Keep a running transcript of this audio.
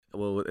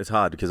Well, it's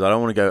hard because I don't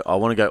want to go. I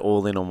want to go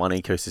all in on one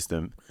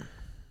ecosystem,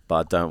 but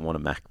I don't want a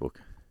MacBook.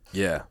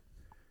 Yeah.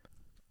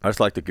 I just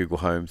like the Google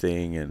Home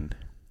thing, and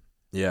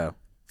Yeah.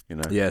 you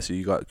know, Yeah, so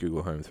you got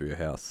Google Home through your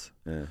house.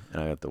 and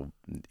I got the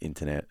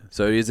internet.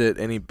 So is it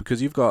any...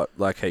 Because you've got,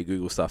 like, Hey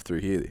Google stuff through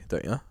here,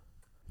 don't you?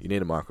 You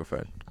need a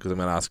microphone, because I'm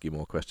going to ask you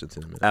more questions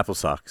in a minute. Apple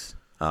sucks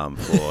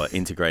for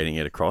integrating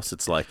it across.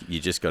 It's like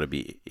you just got to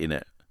be in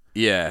it.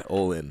 Yeah,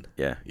 all in.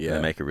 Yeah, Yeah.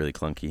 They make it really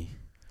clunky,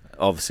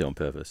 obviously on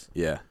purpose.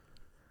 Yeah.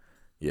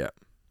 Yeah.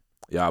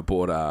 Yeah, I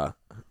got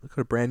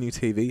a brand new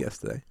TV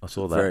yesterday. I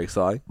saw that. Very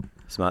exciting.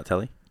 Smart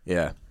telly.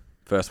 Yeah.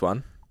 First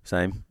one.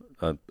 Same.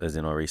 As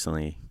in, I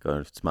recently got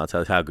a smart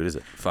telly. How good is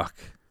it? Fuck.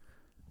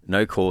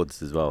 No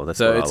cords as well. That's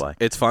So what I like.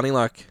 it's funny,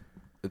 like,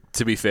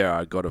 to be fair,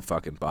 I got a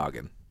fucking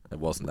bargain. It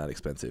wasn't that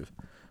expensive.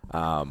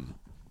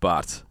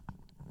 But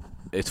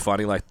it's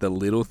funny, like, the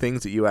little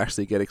things that you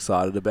actually get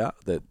excited about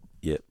that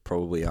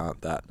probably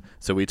aren't that.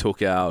 So we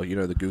took our,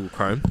 the Google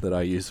Chrome that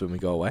I use when we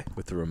go away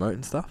with the remote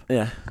and stuff.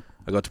 Yeah.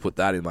 I got to put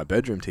that in my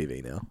bedroom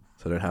TV now,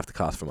 so I don't have to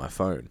cast from my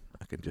phone.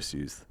 I can just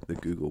use the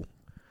Google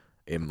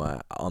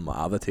on my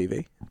other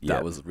TV.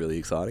 That was really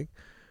exciting.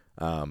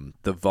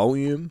 The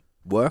volume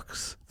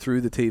works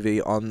through the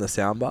TV on the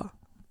soundbar.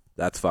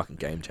 That's fucking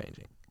game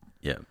changing.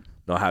 Yeah.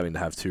 Not having to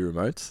have two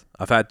remotes.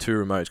 I've had two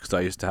remotes because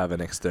I used to have an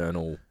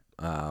external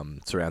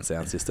surround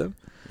sound system.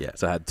 Yeah.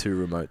 So I had two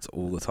remotes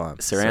all the time.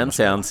 Surround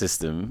sound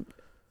system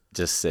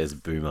just says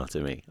boomer to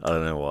me. I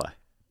don't know why.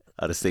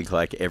 I just think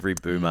like every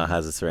boomer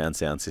has a surround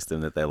sound system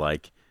that they're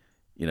like,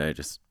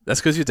 just... That's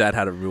because your dad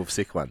had a real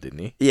sick one, didn't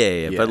he?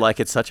 Yeah. But like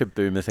it's such a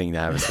boomer thing to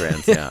have a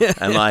surround sound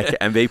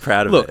and be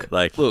proud of it.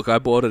 Like, look, I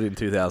bought it in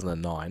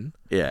 2009.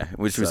 Yeah,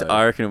 which was,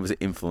 I reckon it was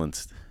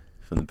influenced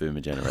from the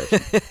boomer generation.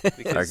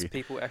 Because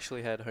people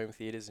actually had home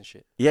theaters and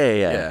shit.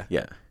 Yeah,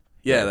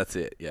 Yeah, that's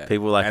it. Yeah,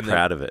 people were like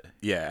proud of it.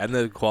 Yeah, and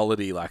the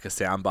quality, like a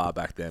soundbar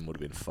back then, would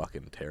have been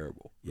fucking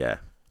terrible. Yeah.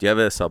 Do you have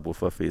a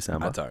subwoofer for your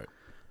soundbar? I don't.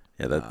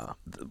 Yeah,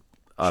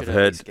 I've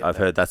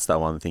heard that's the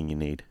one thing you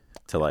need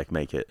to like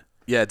make it.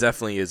 Yeah, it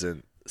definitely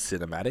isn't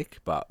cinematic,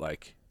 but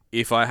like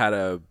if I had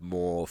a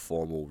more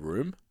formal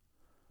room,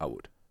 I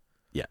would.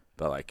 Yeah,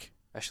 but like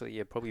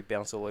actually, probably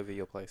bounce all over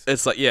your place.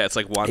 It's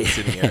like one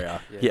sitting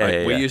area.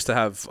 We used to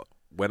have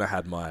when I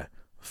had my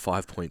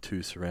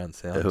 5.2 surround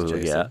sound. Ooh,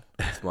 Jason,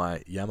 it's my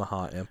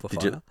Yamaha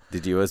amplifier.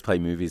 Did you always play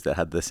movies that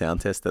had the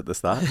sound test at the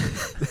start?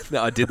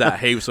 No, I did that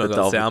heaps when I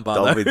got soundbar.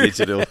 Dolby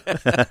Digital.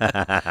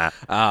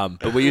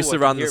 But we used to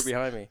run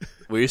behind me.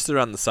 We used to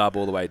run the sub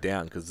all the way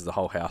down because the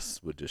whole house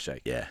would just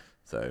shake. Yeah.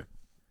 So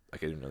I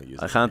didn't really use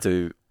it. I can't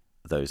do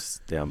those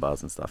down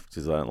bars and stuff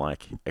because I don't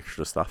like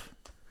extra stuff.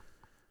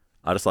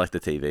 I just like the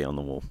TV on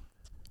the wall.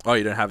 Oh,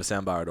 you don't have a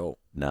soundbar at all?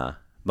 Nah.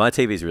 My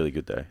TV is really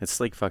good though. It's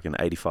like fucking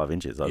 85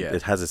 inches.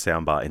 It has a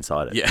soundbar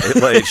inside it. Yeah.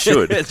 It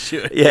should. It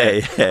should.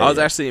 Yeah. I was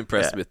actually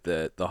impressed with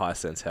the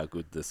Hisense, how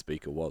good the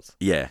speaker was.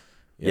 Yeah.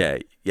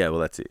 Well,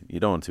 that's it. You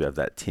don't want to have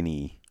that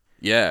tinny,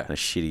 kind of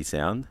shitty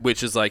sound.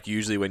 Which is like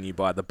usually when you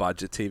buy the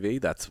budget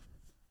TV, that's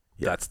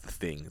the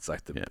thing. It's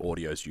like the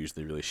audio's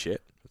usually really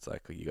shit. It's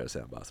like you got a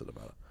soundbar, so it doesn't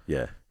matter.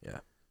 Yeah. Yeah.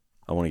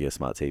 I want to get a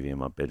smart TV in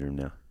my bedroom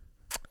now.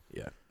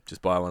 Yeah.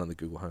 Just buy one of the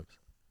Google Homes.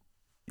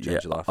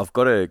 Change your life. I've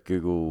got a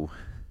Google...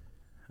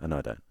 Oh, no,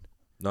 I don't.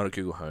 Not a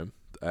Google Home.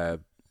 A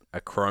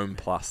Chrome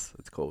Plus,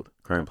 it's called.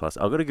 Chrome Plus.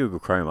 I've got a Google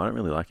Chrome. I don't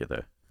really like it,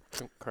 though.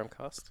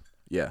 Chromecast?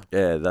 Yeah.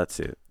 Yeah,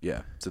 that's it.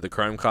 Yeah. So the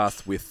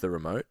Chromecast with the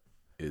remote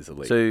is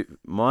elite. So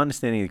my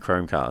understanding of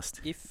Chromecast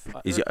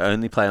is you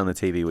only play on the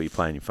TV what you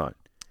play on your phone.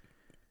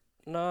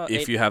 No.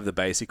 If you have the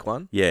basic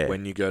one, yeah.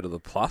 When you go to the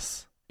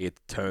Plus, it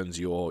turns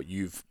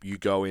you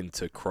go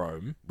into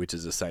Chrome, which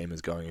is the same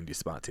as going into your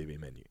smart TV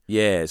menu.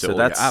 Yeah, so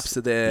that's your apps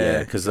are there. Yeah,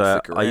 because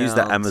I use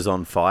the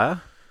Amazon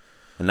Fire,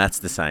 and that's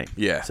the same.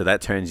 Yeah. So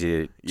that turns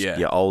your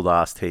old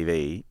ass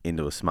TV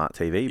into a smart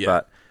TV. Yeah.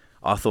 But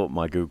I thought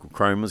my Google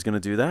Chrome was going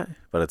to do that,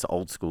 but it's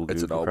old school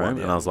Google Chrome,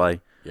 and I was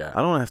like, I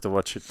don't have to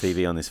watch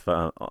TV on this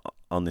phone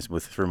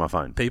through my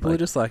phone. People are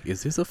just like,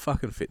 is this a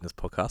fucking fitness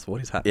podcast? What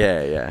is happening?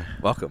 Yeah.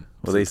 Welcome.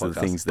 Well, these are the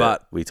things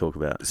that we talk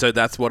about. So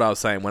that's what I was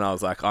saying when I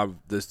was like,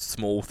 the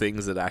small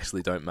things that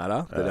actually don't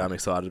matter that I'm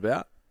excited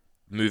about.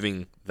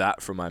 Moving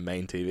that from my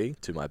main TV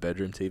to my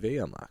bedroom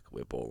TV, I'm like,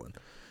 we're balling.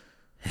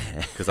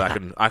 Because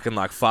I can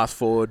like fast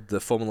forward the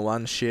Formula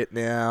 1 shit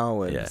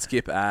now and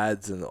skip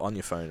ads and on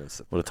your phone and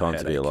stuff. What a time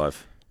to be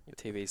alive.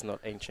 Your TV's not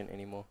ancient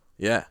anymore.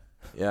 Yeah.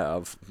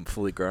 I've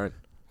fully grown.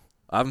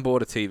 I haven't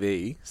bought a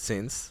TV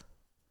since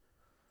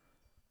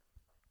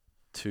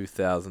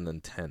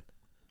 2010.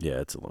 Yeah,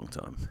 it's a long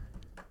time.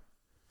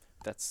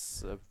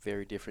 That's a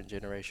very different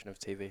generation of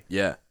TV.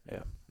 Yeah.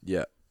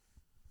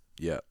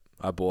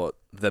 I bought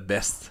the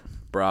best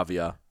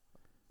Bravia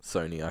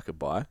Sony I could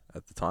buy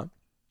at the time.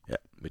 Yeah.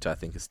 Which I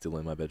think is still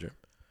in my bedroom.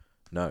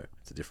 No,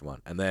 it's a different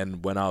one. And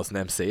then when I was an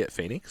MC at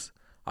Phoenix,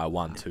 I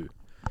won too.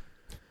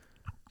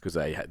 Because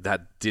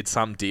that did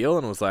some deal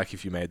and it was like,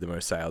 if you made the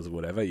most sales or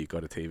whatever, you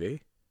got a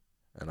TV.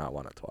 And I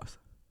won it twice.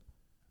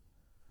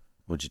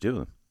 What'd you do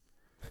with them?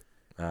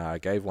 I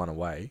gave one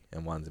away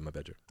and one's in my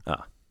bedroom.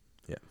 Ah.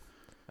 Yeah.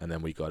 And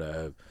then we got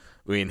a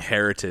we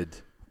inherited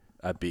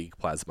a big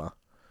plasma,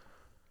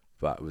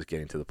 but it was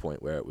getting to the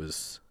point where it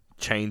was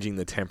changing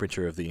the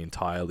temperature of the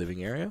entire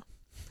living area.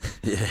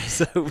 Yeah.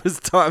 So it was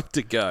time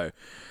to go.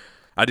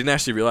 I didn't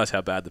actually realize how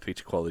bad the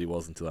picture quality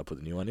was until I put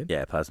the new one in.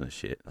 Yeah, plasma's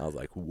shit. I was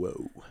like,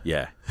 whoa.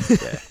 Yeah.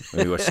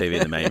 When we watch TV in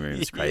the main room,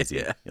 it's crazy.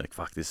 Yeah. You're like,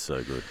 fuck, this is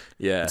so good.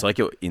 Yeah. It's like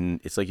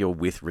you're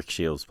with Rick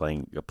Shields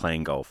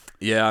playing golf.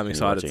 Yeah, I'm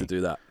excited to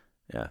do that.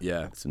 Yeah.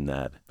 Yeah. It's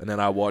mad. And then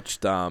I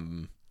watched I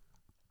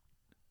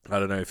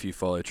don't know if you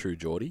follow True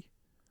Geordie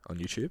on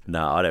YouTube.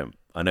 No, I don't.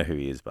 I know who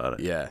he is, but I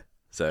don't. Yeah.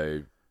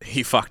 So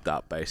he fucked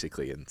up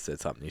basically and said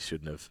something he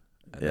shouldn't have,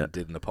 and then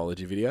did an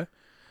apology video.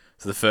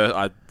 So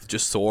I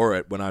just saw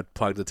it when I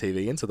plugged the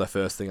TV in. So the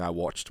first thing I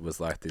watched was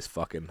like this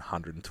fucking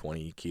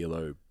 120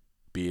 kilo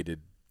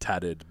bearded,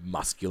 tattered,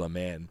 muscular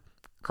man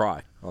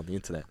cry on the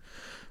internet.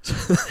 So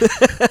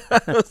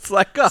it's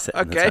like, oh,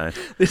 okay,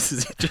 this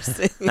is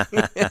interesting.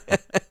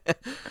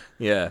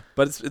 Yeah,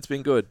 but it's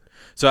been good.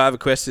 So I have a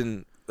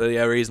question.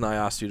 The reason I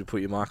asked you to put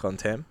your mic on,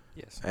 Tam,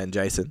 yes, and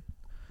Jason.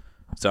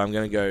 So I'm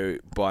going to go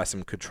buy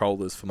some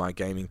controllers for my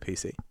gaming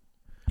PC.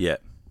 Yeah.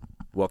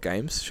 What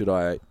games should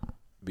I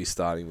be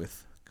starting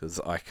with? Because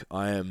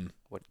I am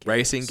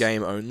racing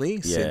game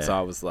only since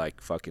I was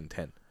like fucking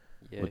 10.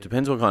 Yeah. Well, it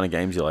depends what kind of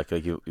games you like.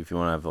 Like if you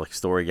want to have like a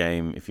story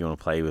game, if you want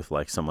to play with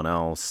like someone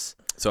else.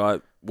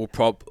 So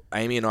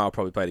Amy and I will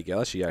probably play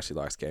together. She actually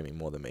likes gaming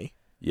more than me.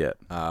 Yeah.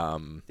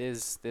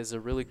 There's a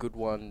really good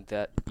one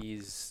that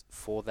is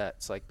for that.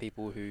 It's like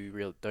people who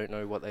really don't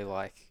know what they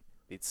like.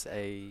 It's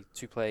a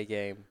 2-player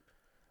game.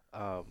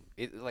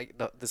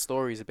 The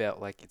story is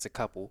about like it's a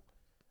couple.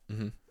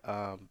 Mm-hmm.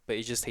 But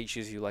it just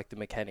teaches you like the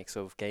mechanics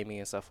of gaming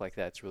and stuff like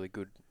that. It's really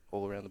good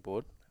all around the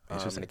board.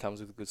 And it comes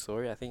with a good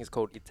story. I think it's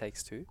called It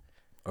Takes Two.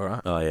 All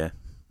right. Oh yeah.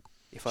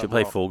 Should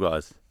play Fall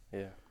Guys.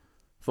 Yeah.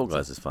 Fall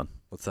Guys is fun.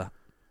 What's that?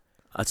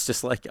 It's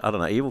just like, I don't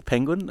know, evil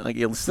penguin. Like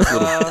you're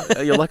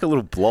like a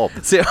little blob.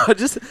 See,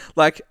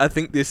 I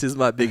think this is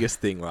my biggest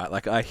thing, right?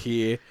 Like I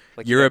hear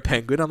like you're a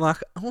penguin. I'm like,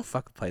 I want to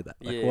fucking play that.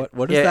 Like, yeah.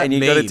 What does that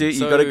mean? Yeah, and you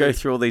got to go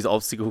through all these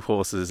obstacle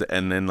courses,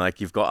 and then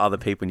like you've got other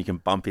people, and you can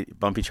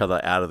bump each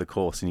other out of the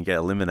course, and you get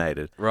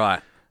eliminated.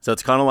 Right. So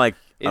it's kind of like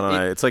I don't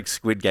know. It's like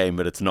Squid Game,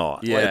 but it's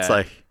not. Yeah. It's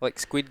like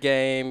Squid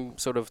Game,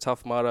 sort of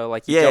Tough Mudder.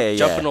 Like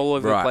jumping all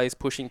over the place,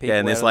 pushing people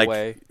and out of the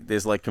way.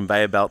 There's like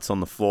conveyor belts on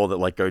the floor that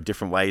like go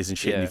different ways and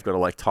shit, and you've got to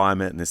like time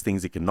it, and there's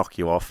things that can knock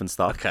you off and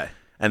stuff. Okay.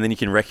 And then you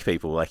can wreck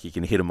people, like you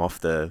can hit them off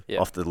the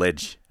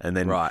ledge, and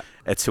then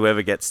it's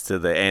whoever gets to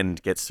the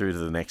end gets through to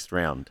the next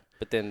round.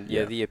 But then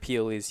the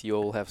appeal is you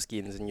all have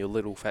skins and you're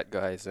little fat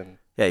guys and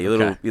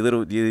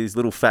you're these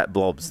little fat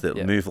blobs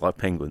that move like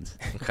penguins.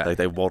 Okay. Like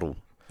they waddle.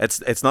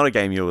 It's not a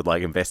game you would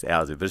like invest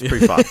hours in, but it's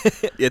pretty fun.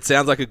 It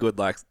sounds like a good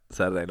like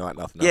Saturday night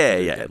nothing.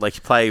 Yeah. Like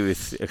you play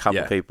with a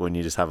couple of people and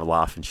you just have a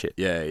laugh and shit.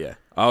 Yeah.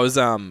 I was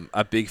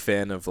a big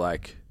fan of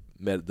like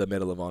the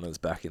Medal of Honors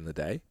back in the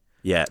day.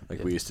 Yeah.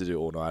 We used to do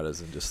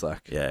all-nighters and just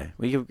like... Yeah.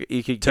 Well,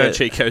 you could turn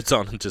cheat codes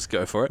on and just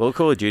go for it. Well,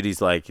 Call of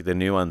Duty's like, the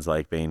new one's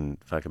like been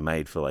fucking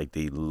made for like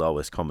the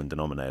lowest common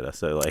denominator.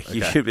 So like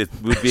it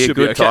would be a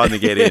good time to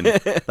get in.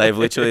 They've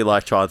literally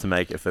like tried to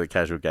make it for the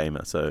casual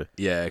gamer. So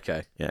yeah,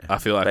 okay. Yeah. I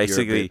feel like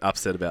basically, you're a bit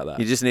upset about that.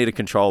 You just need a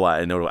controller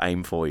and it'll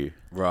aim for you.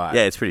 Right.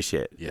 Yeah, it's pretty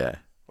shit. Yeah.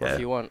 Well, if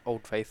you want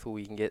Old Faithful,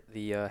 you can get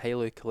the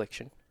Halo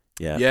collection.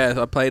 Yeah.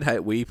 Yeah,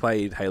 we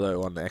played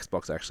Halo on the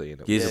Xbox actually.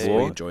 And Gears of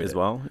War as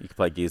well. You can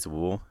play Gears of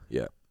War.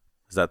 Yeah.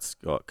 That's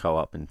got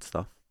co-op and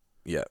stuff.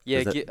 Yeah.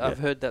 Yeah, I've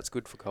heard that's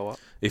good for co-op.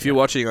 If you're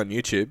watching on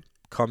YouTube,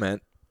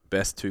 comment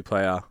best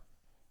 2-player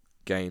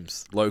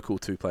games, local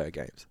 2-player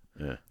games.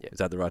 Yeah. Is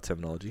that the right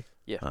terminology?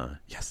 Yeah.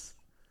 Yes.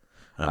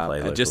 I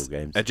play local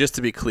games. And just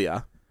to be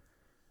clear,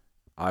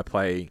 I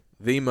play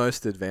the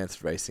most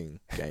advanced racing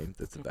game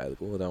that's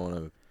available. I don't want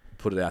to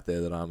put it out there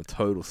that I'm a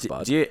total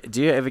spud.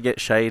 Do you ever get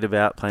shade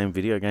about playing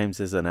video games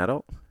as an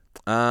adult?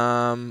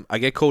 I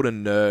get called a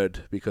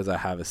nerd because I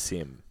have a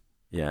sim.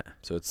 Yeah.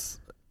 So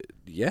it's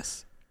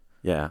yes.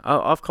 Yeah.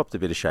 I've copped a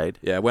bit of shade.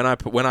 Yeah. When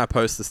I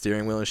post the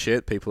steering wheel and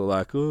shit, people are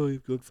like, "Oh,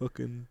 you've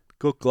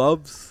got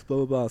gloves, blah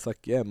blah blah." It's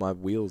like, yeah, my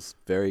wheel's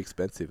very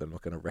expensive. I'm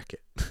not going to wreck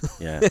it.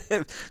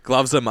 Yeah.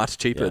 Gloves are much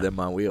cheaper than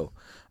my wheel.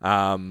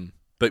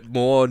 But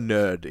more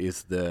nerd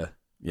is the.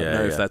 I don't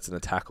know if that's an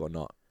attack or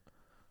not.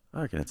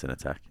 I reckon it's an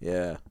attack.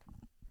 Yeah.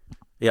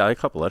 Yeah, I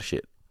cop a lot of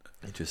shit.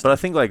 Interesting. But I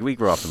think like we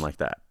grew up in like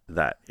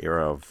that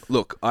era of.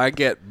 Look, I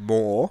get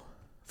more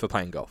for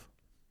playing golf.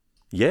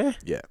 Yeah?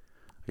 Yeah.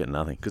 I get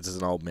nothing. Because it's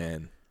an old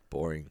man,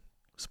 boring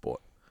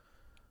sport.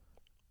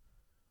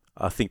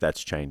 I think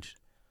that's changed.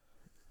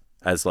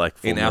 As like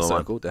Formula in our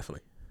circle,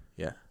 definitely.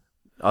 Yeah.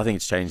 I think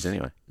it's changed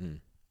anyway.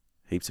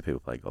 Heaps of people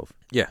play golf.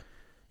 Yeah.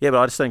 Yeah, but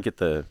I just don't get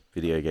the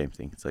video game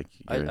thing. It's like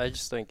I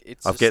just think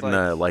it's. I'm getting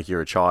like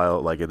you're a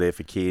child, like you're there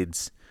for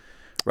kids,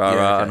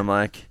 rah. And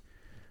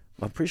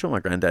I'm pretty sure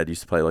my granddad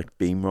used to play like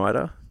Beam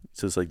Rider.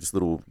 So it's like this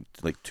little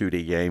like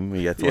 2D game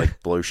where you have to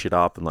like blow shit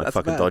up and like that's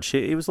fucking dodge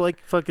shit. He was like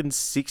fucking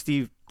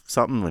 60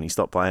 something when he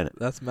stopped playing it.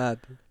 That's mad.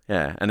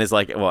 Yeah, and there's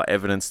like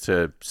evidence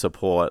to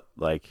support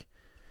like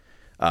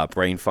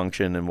brain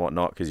function and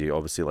whatnot because you're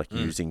obviously like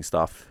using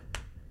stuff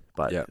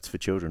but it's for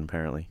children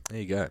apparently. There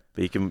you go.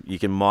 But you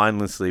can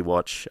mindlessly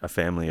watch a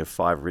family of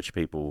 5 rich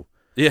people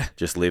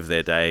just live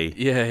their day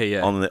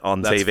on that's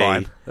TV.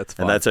 Fine. That's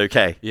fine. And that's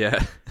okay.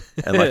 Yeah.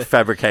 And like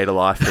fabricate a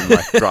life and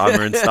like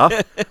drama and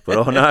stuff. But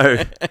oh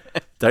no,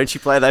 don't you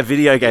play that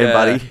video game,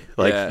 buddy.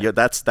 Like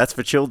that's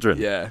for children.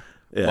 Yeah.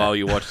 While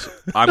you watch,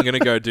 I'm going to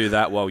go do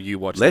that while you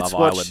watch Love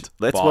Island.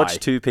 Let's watch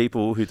 2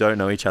 people who don't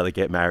know each other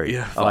get married.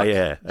 Yeah, oh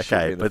yeah.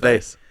 Okay. But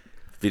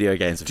video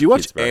games. Do you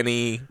watch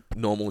any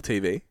normal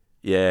TV?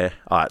 Yeah.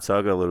 All right. So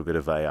I got a little bit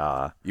of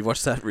a you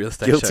watched that real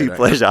estate guilty show,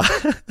 pleasure.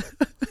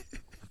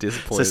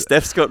 Disappointed. So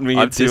Steph's got me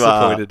I'm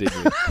disappointed in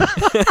you.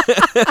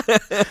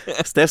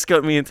 Steph's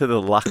got me into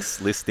the Lux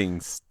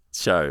listings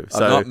show.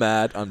 So I'm not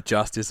mad. I'm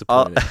just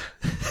disappointed.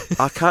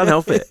 I can't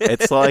help it.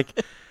 It's like,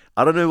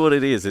 I don't know what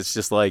it is. It's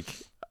just like,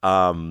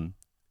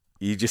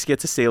 you just get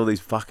to see all these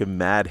fucking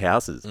mad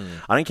houses.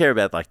 I don't care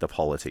about like the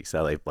politics,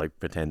 how they like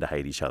pretend to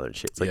hate each other and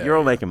shit. It's like, you're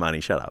all making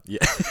money. Shut up.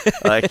 Yeah.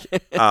 Like,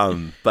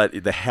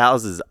 but the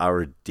houses are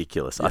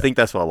ridiculous. I think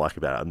that's what I like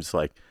about it. I'm just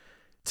like,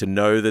 to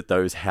know that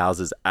those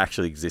houses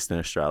actually exist in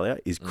Australia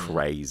is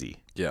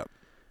crazy. Yeah.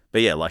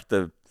 But yeah, like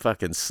the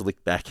fucking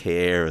slick back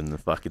hair and the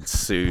fucking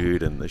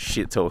suit and the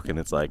shit talking,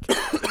 it's like,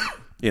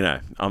 you know,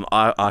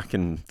 I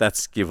can,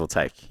 that's give or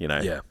take, you know.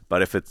 Yeah.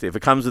 But if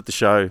it comes with the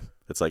show,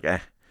 it's like,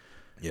 Yeah.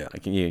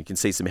 You can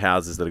see some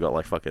houses that have got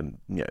like fucking,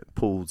 you know,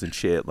 pools and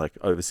shit, like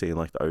overseeing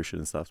like the ocean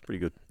and stuff. It's pretty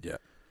good. Yeah.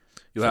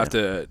 You'll have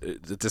to,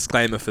 the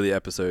disclaimer for the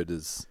episode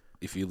is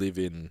if you live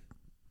in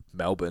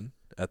Melbourne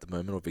at the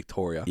moment or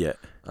Victoria,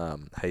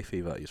 hay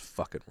fever is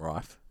fucking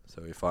rife.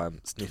 So if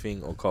I'm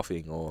sniffing or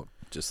coughing or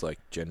just like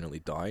generally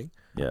dying,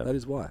 that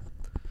is why.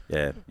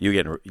 Yeah.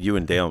 You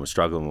and Dion were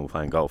struggling when we were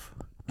playing golf.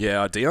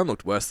 Yeah, Dion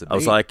looked worse than me. I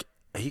was like,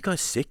 are you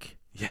guys sick?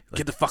 Yeah,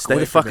 get the fuck Stay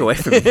away the fuck away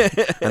from me.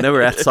 I know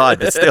we're outside,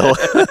 but still.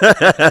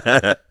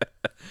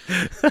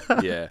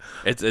 Yeah,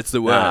 it's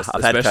the worst.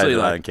 I've had especially COVID,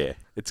 like, I don't care.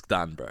 It's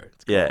done, bro.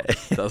 It's Yeah. gone.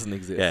 It doesn't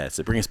exist. Yeah,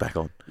 so bring us back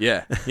on.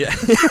 Yeah.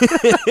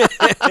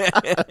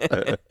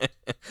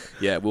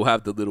 Yeah, we'll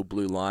have the little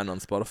blue line on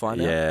Spotify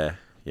now.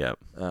 Yeah.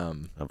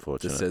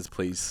 Unfortunately. Just says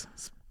please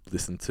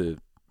listen to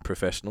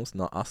professionals,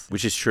 not us.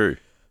 Which is true.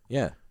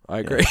 Yeah, I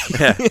agree.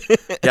 Yeah,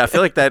 I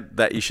feel like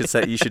that you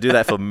should do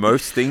that for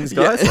most things,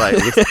 guys. Like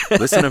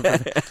listen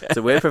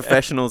to we're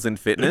professionals in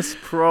fitness.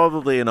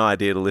 Probably an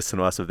idea to listen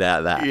to us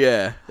about that.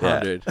 Yeah,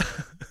 100.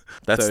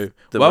 That's so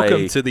the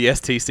welcome way, to the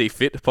STC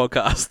Fit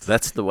podcast.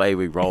 That's the way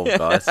we roll,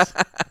 guys.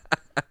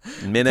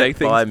 Minute Take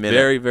things by minute.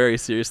 very, very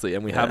seriously,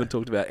 and we haven't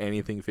talked about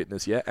anything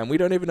fitness yet, and we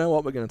don't even know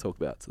what we're going to talk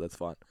about, so that's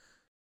fine.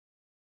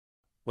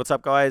 What's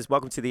up, guys?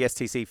 Welcome to the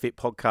STC Fit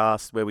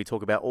podcast, where we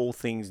talk about all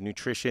things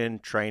nutrition,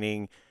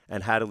 training,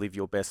 and how to live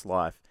your best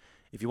life.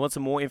 If you want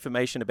some more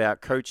information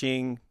about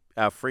coaching,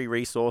 our free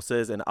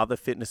resources, and other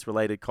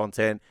fitness-related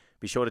content,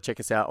 be sure to check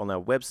us out on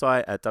our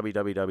website at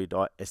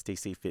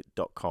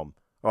www.stcfit.com.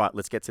 All right,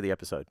 let's get to the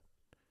episode.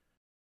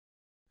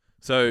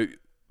 So,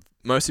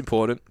 most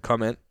important,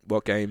 comment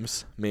what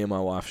games me and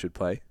my wife should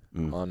play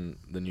on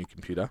the new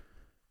computer.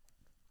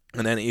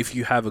 And then if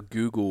you have a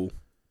Google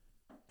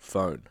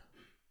phone,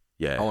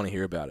 I want to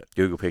hear about it.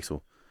 Google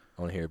Pixel.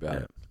 I want to hear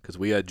about it because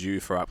we are due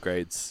for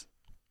upgrades.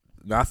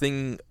 I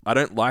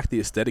don't like the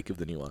aesthetic of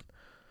the new one.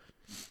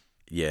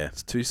 Yeah.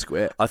 It's too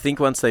square. I think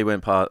the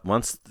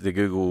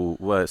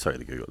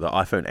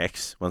iPhone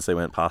X, once they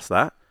went past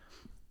that.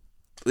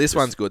 This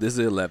one's good. This is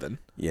 11.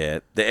 Yeah,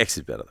 the X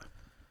is better though.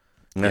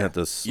 And it had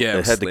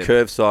slim. the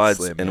curved sides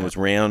Slim, and it was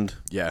round.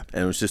 Yeah.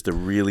 And it was just a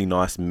really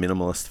nice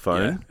minimalist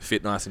phone. Yeah.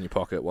 Fit nice in your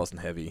pocket. It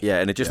wasn't heavy. Yeah,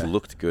 and it just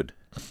looked good.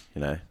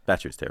 You know,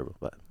 battery was terrible,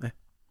 but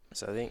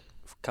So I think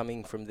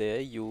coming from there,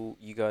 you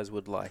guys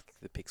would like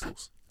the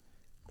Pixels.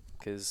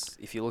 Because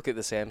if you look at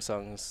the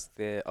Samsungs,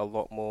 they're a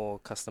lot more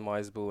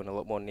customizable and a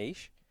lot more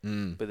niche.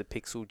 But the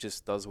Pixel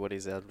just does what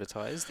is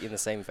advertised in the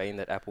same vein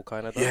that Apple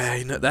kind of does. Yeah,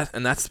 you know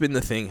that's been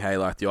the thing. Hey,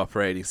 like the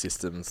operating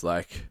systems.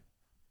 Like,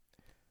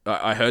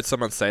 I heard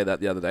someone say that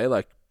the other day.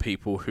 Like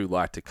people who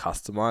like to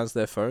customize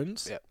their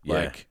phones. Yep.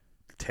 Like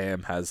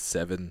Tam has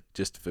 7.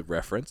 Just for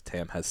reference,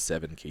 Tam has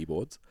 7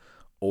 keyboards,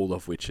 all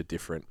of which are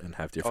different and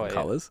have different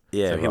colors.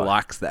 Yeah, so he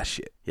likes that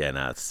shit. Yeah,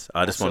 no,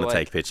 I just want to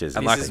take pictures.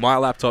 And like my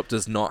laptop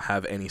does not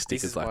have any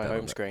stickers like that. This is my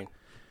home screen.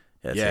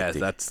 Yeah,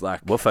 that's like.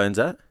 What phone's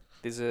that?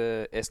 There's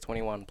a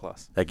S21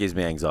 Plus. That gives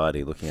me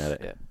anxiety looking at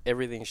it. Yeah,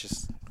 everything's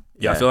just.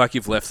 Yeah, I feel like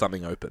you've left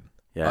something open.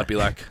 Yeah. I'd be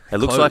like, it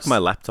looks like my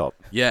laptop.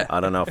 Yeah. I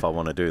don't know if I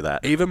want to do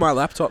that. Even my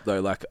laptop though,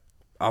 like,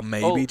 I'll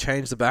maybe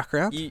change the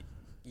background. You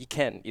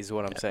can, is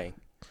what I'm saying.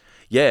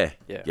 Yeah.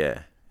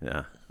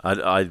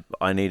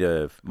 I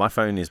need my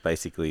phone is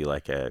basically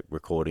like a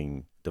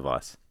recording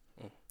device.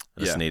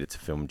 I just need it to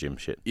film gym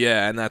shit.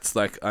 Yeah, and that's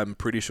like, I'm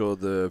pretty sure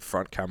the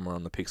front camera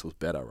on the Pixel's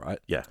better, right?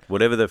 Yeah.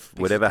 Whatever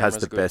has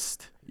the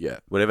best. Yeah.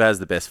 Whatever has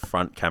the best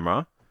front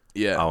camera.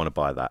 Yeah. I want to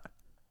buy that.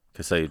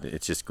 Because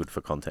it's just good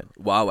for content.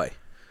 Huawei,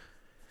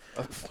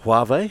 I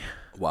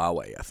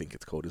think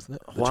it's called, isn't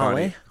it?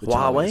 Huawei?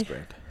 Huawei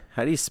brand.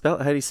 How do you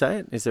say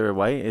it? Is there a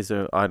way?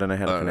 I don't know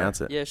how to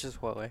pronounce it. Yeah, it's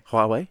just Huawei.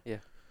 Huawei? Yeah.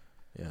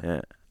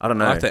 Yeah. I don't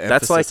know.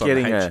 That's like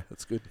getting a.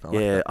 That's good. I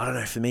don't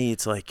know. For me,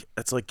 it's like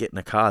getting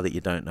a car that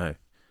you don't know.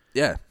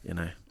 Yeah. You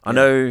know. I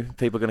know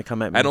people are going to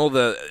come at me. And all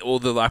the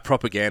like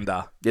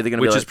propaganda. Yeah, they're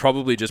going to which is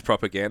probably just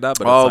propaganda,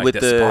 but it's like with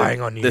they're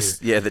spying on you.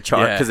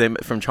 Because they're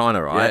from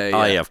China, right?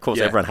 Yeah. Of course,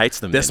 everyone hates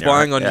them. They're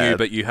spying on you,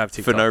 but you have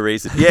TikTok. For no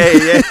reason.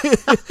 Yeah.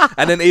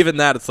 And then even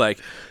that, it's like,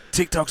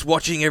 TikTok's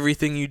watching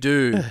everything you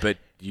do, but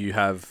you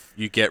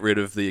get rid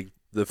of the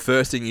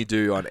first thing you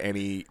do on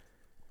any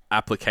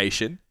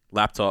application,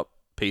 laptop,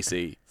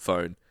 PC,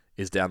 phone,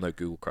 is download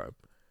Google Chrome.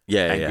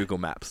 And Google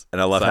Maps.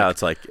 And I love how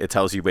it's like, it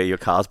tells you where your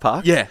car's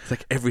parked. Yeah, it's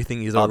like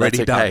everything is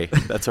already done.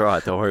 That's all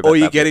right. Don't worry about that. Or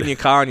you get in your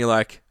car and you're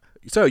like,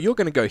 so you're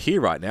going to go here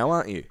right now,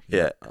 aren't you?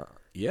 Yeah.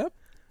 Yep.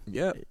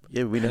 Yeah,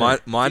 we know.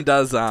 Mine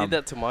does. Did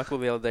that to Michael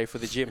the other day for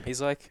the gym. He's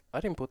like,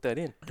 I didn't put that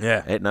in.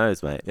 Yeah. It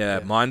knows, mate.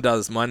 Yeah, mine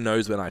does. Mine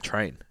knows when I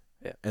train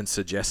and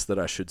suggests that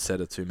I should set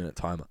a 2-minute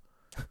timer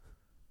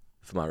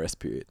for my rest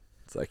period.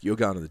 It's like, you're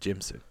going to the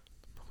gym soon.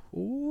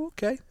 Ooh,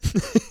 okay.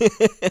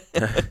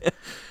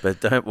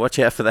 But don't watch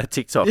out for that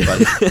TikTok,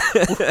 buddy.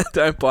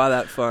 Don't buy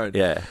that phone.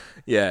 Yeah.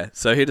 Yeah.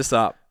 So hit us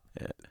up.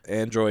 Yeah.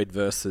 Android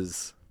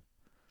versus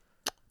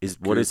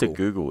What is it,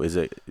 Google? Is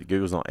it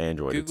Google's not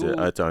Android, it's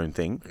its own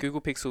thing. Google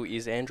Pixel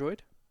is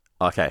Android.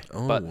 Okay.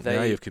 Oh, but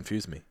now you've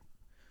confused me.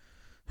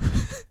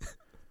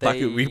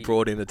 We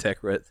brought in a tech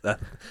expert.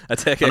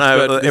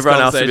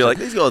 Everyone else would be like,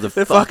 these guys are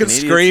fucking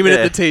screaming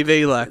at the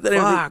TV like,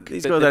 fuck.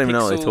 These guys don't even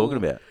know what they're talking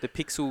about. The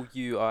Pixel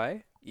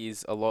UI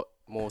is a lot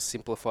more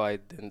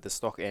simplified than the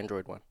stock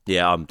Android one.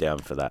 Yeah, I'm down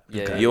for that.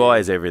 Yeah, UI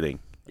is everything.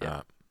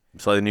 Yeah.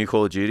 So the new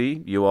Call of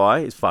Duty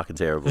UI is fucking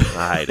terrible.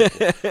 I hate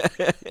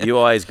it.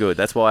 UI is good.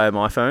 That's why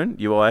my phone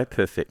UI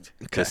perfect.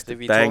 Just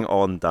bang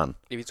on done.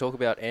 If you talk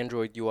about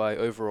Android UI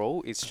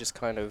overall, it's just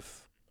kind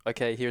of,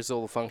 okay, here's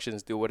all the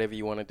functions, do whatever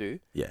you want to do.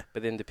 Yeah.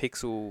 But then the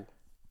Pixel,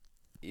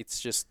 it's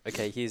just,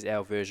 okay, here's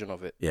our version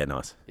of it. Yeah,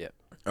 nice. Yeah.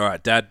 All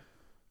right, Dad.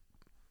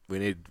 We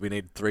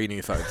need 3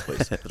 new phones,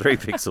 please. 3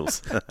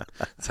 pixels.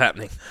 It's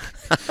happening.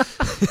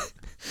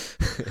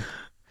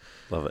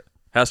 Love it.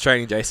 How's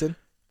training, Jason?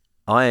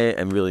 I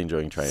am really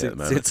enjoying training at the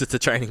moment. Since it's a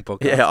training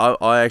podcast. Yeah,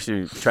 I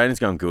actually, training's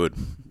going good.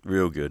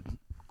 Real good.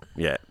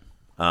 Yeah.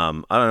 I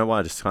don't know why,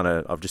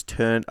 I've just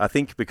turned, I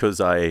think because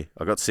I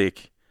got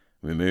sick,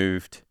 we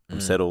moved,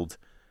 I'm settled,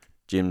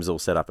 gym's all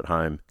set up at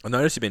home. I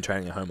noticed you've been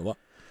training at home a lot.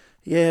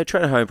 Yeah,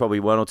 train at home probably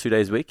 1 or 2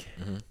 days a week.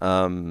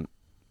 Mm-hmm.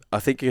 I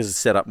think it's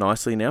set up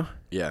nicely now.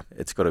 Yeah.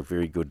 It's got a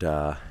very good...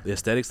 the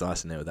aesthetic's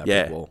nice in there with that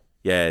big wall.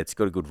 Yeah, it's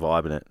got a good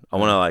vibe in it. I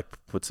want to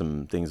put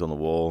some things on the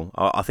wall.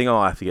 I think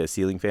I'll have to get a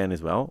ceiling fan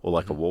as well, or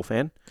a wall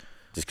fan,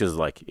 just because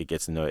it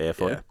gets no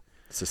airflow. Yeah.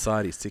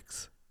 Society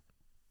 6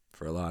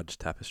 for a large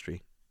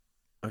tapestry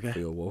for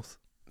your walls.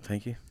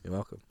 Thank you. You're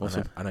welcome.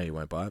 Awesome. I know you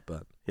won't buy it,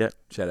 but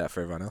shout out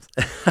for everyone else.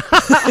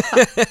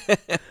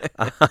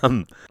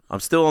 I'm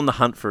still on the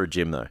hunt for a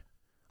gym, though.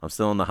 I'm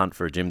still on the hunt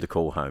for a gym to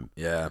call home.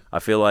 Yeah. I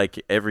feel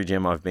like every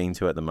gym I've been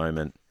to at the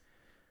moment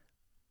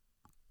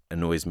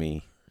annoys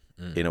me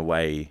in a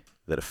way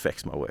that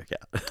affects my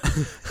workout.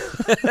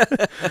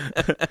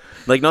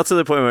 Not to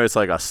the point where it's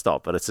like I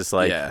stop, but it's just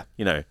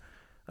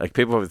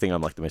people probably think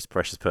I'm the most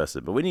precious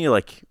person. But when you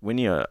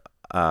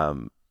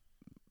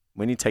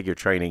take your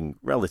training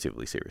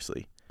relatively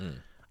seriously,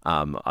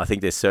 I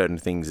think there's certain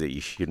things that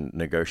you shouldn't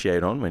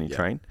negotiate on when you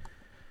train.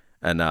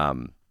 And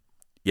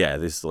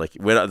this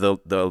when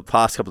the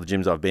past couple of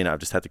gyms I've been at, I've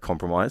just had to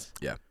compromise.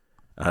 Yeah.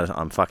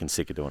 I'm fucking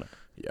sick of doing it.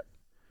 Yeah.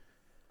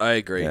 I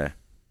agree.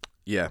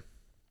 Yeah.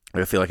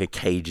 I feel like a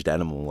caged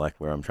animal,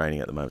 where I'm training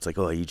at the moment. It's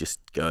you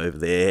just go over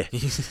there.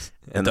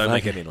 and don't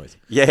make any noise.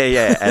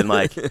 Yeah. And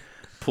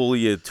pull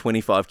your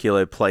 25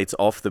 kilo plates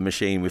off the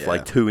machine with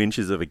 2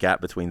 inches of a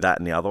gap between that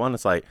and the other one.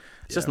 It's it's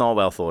just not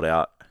well thought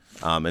out.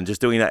 And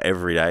just doing that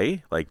every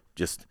day,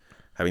 just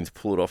having to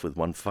pull it off with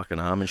one fucking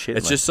arm and shit.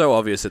 It's just so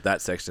obvious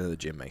that section of the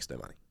gym makes no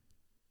money.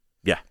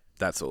 Yeah.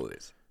 That's all it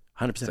is.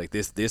 100%.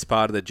 It's this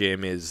part of the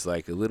gym is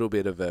a little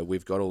bit of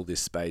we've got all this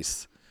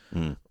space.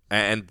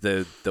 And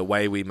the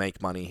way we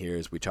make money here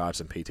is we charge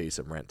some PT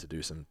some rent to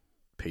do some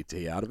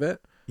PT out of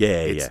it. Yeah,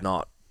 It's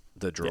not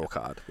the draw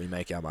card. We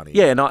make our money.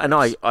 Yeah, and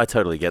I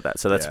totally get that.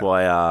 So that's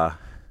why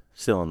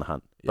still on the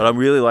hunt. But I'm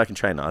really liking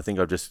training. I think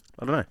I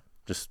don't know.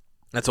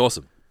 That's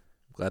awesome.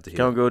 Glad to hear.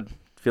 Going good,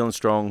 feeling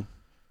strong,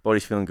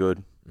 body's feeling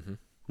good. Mm-hmm.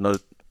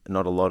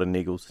 Not a lot of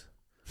niggles.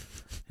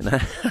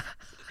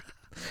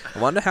 I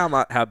wonder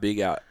how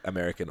big our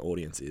American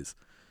audience is.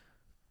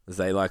 As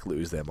they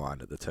lose their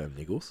mind at the term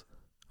niggles.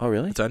 Oh,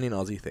 really? It's only an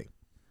Aussie thing.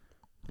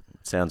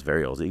 Sounds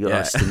very Aussie. You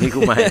got a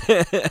niggle, mate.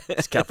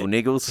 Just a couple of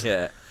niggles.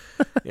 Yeah.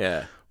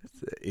 Yeah.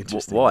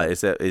 Interesting. Why?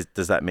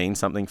 Does that mean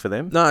something for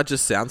them? No, it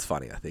just sounds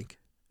funny, I think.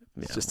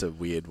 It's just a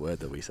weird word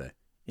that we say.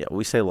 Yeah,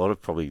 we say a lot of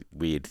probably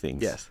weird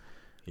things. Yes.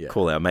 Yeah.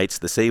 Call our mates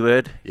the C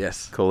word.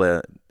 Yes.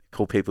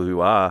 Call people who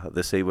are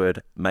the C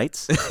word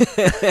mates.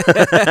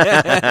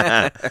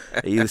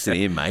 You listen to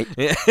him, mate.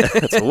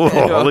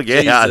 Look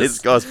out. This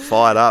guy's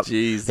fired up.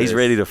 Jesus. He's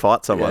ready to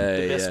fight someone.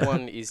 The best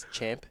one is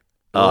champ.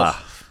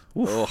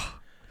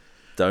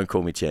 Don't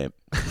call me champ.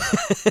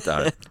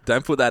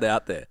 Don't put that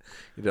out there.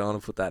 You don't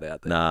want to put that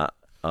out there. Nah.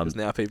 Because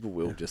now people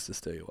will just to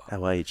steal you up.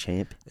 How are you,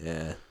 champ?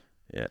 Yeah.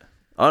 Yeah.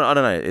 I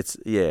don't know. It's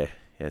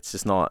it's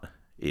just not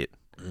it.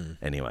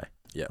 Anyway.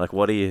 Yeah. Like,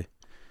 what are you?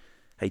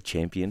 Hey,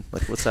 champion.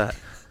 Like, what's that?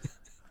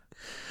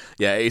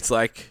 Yeah, it's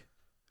like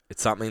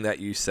it's something that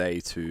you say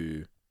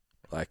to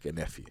like a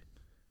nephew.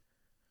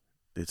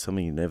 It's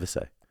something you never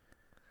say.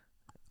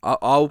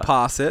 I'll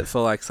pass it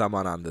for like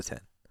someone under 10.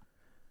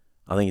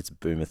 I think it's a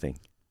boomer thing.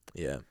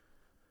 Yeah.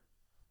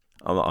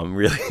 I'm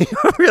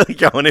really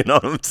going in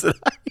on him today.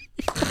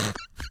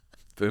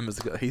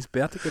 He's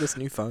about to get us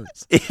new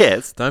phones.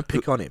 Yes. Don't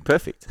pick on him.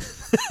 Perfect.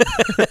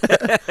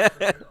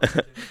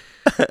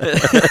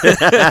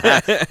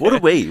 What are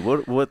we?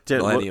 What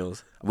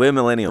millennials. We're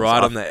millennials.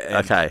 Right on the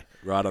end. Okay.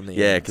 Right on the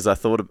end. Yeah, because I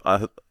thought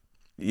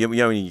you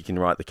know when you can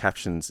write the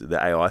captions, the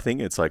AI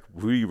thing. It's like,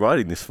 who are you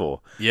writing this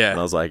for? Yeah. And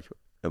I was like,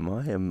 am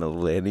I a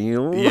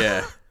millennial?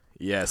 Yeah.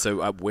 Yeah.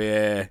 So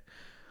we're,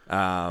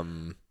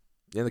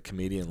 the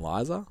comedian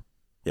Liza.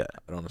 Yeah. I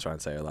don't want to try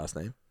and say her last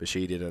name, but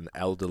she did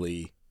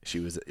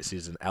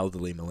she's an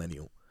elderly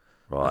millennial.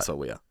 Right. That's what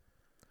we are.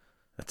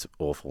 That's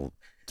awful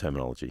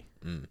terminology.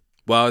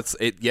 Well,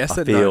 yes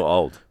and no. I feel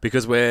old.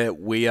 Because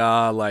we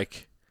are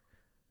like,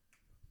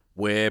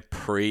 we're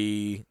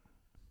pre,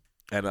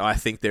 and I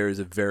think there is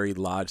a very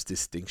large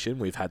distinction.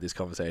 We've had this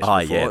conversation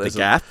before. Yeah, the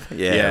gap?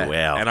 Yeah,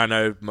 wow. And I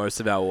know most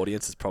of our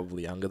audience is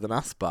probably younger than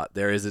us, but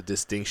there is a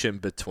distinction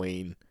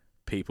between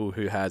people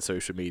who had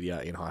social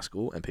media in high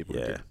school and people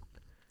who didn't.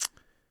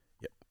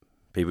 Yep.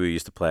 People who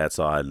used to play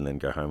outside and then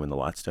go home when the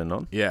lights turned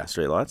on. Yeah.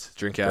 Street lights.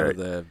 Drink out of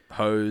the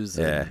hose.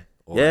 Yeah. And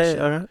all that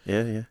shit. All right.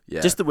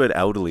 Yeah. Just the word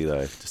elderly,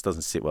 though, just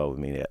doesn't sit well with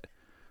me yet.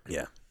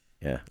 Yeah.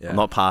 Yeah. I'm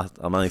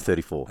only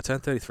 34. I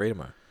turned 33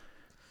 tomorrow.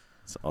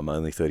 So I'm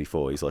only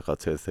 34. He's like, I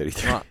turned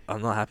 33.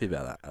 I'm not happy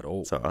about that at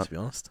all, to be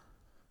honest.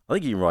 I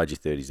think you can ride your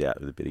 30s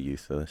out with a bit of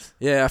youth for this.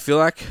 Yeah, I feel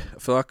like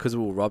because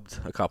we were robbed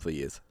a couple of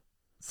years.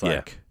 It's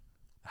like,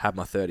 I had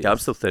my 30s. Yeah, I'm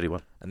still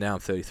 31. And now I'm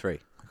 33.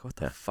 Like, what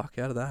the fuck?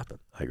 How did that happen?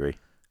 I agree.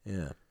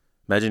 Yeah.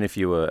 Imagine if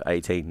you were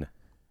 18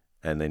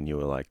 and then you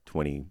were like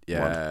 21.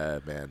 Yeah,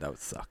 man, that would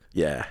suck.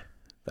 Yeah.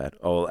 That.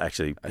 Oh,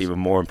 actually, even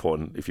more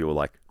important if you were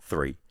like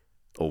 3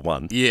 or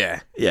 1.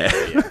 Yeah.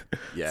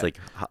 It's like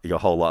your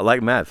whole life.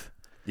 Like Mav.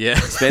 Yeah.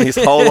 Spent his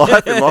whole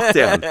life in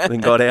lockdown and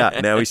then got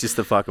out. Now he's just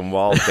a fucking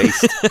wild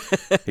beast.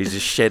 He's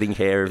just shedding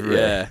hair everywhere.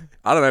 Yeah.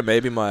 I don't know.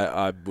 Maybe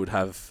I would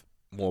have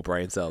more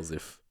brain cells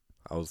if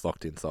I was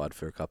locked inside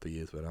for a couple of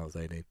years when I was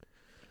 18.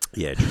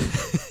 Yeah.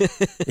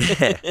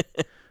 True.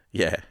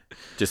 Yeah.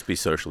 Just be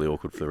socially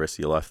awkward for the rest of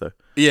your life, though.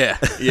 Yeah.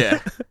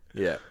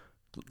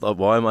 Like,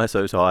 why am I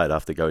so tired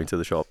after going to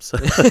the shops?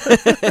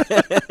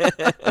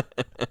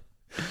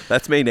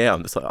 That's me now.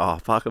 I'm just like, oh,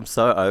 fuck, I'm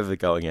so over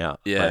going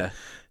out. Yeah.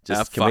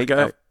 Like, can we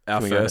go?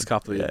 Our first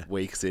couple of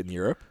weeks in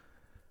Europe.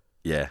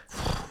 Yeah.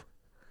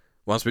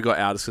 Once we got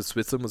out of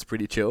Switzerland was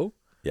pretty chill.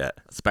 Yeah.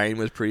 Spain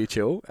was pretty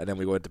chill. And then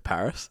we went to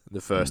Paris.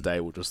 The first day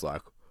we were just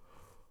like,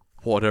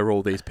 what are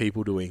all these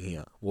people doing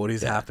here? What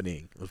is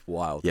happening? It was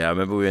wild. Yeah, I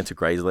remember we went to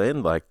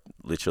Graceland, like,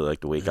 literally,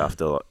 like, the week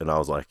after, and I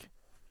was like,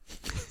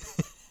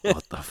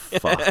 what the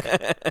fuck?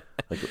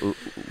 Like,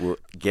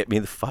 get me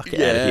the fuck out of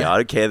here. I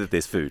don't care that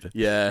there's food.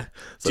 Yeah.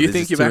 So do you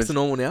think you're back to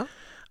normal now?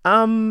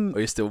 Or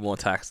you're still more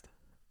taxed?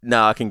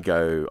 No, I can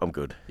go. I'm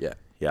good. Yeah.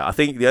 Yeah, I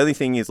think the only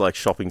thing is, like,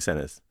 shopping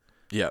centres.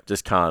 Yeah.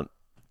 Just can't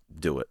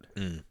do it.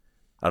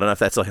 I don't know if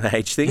that's like an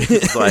age thing.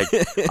 It's like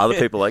other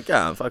people are like,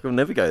 fuck, I'll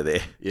never go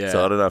there. Yeah.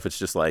 So I don't know if it's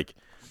just like,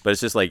 but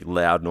it's just like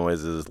loud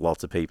noises,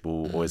 lots of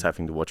people, always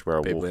having to watch where I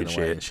walk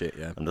and shit.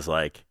 Yeah. I'm just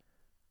like,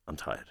 I'm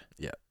tired.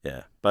 Yeah.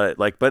 Yeah. But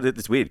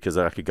it's weird because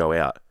I could go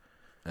out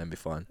and be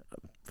fine.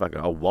 Fucking,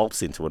 I'll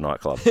waltz into a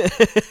nightclub,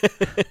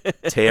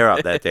 tear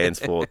up that dance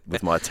floor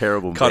with my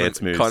terrible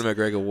dance moves. Conor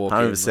McGregor walk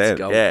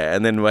 100%. Yeah.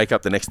 And then wake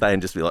up the next day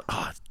and just be like,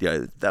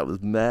 that was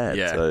mad.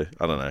 Yeah. So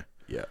I don't know.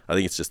 Yeah. I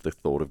think it's just the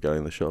thought of going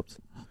to the shops.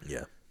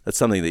 Yeah. That's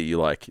something that you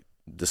like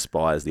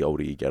despise the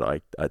older you get,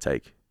 I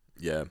take.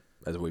 Yeah,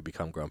 as we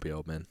become grumpy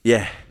old men.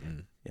 Yeah.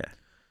 Yeah.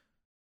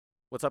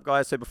 What's up,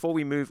 guys? So before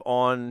we move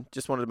on,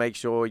 just wanted to make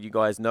sure you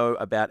guys know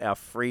about our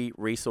free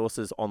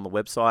resources on the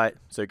website.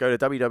 So go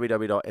to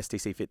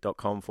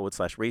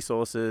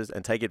www.stcfit.com/resources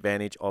and take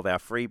advantage of our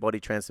free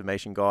body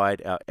transformation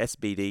guide, our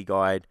SBD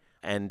guide,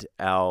 and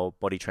our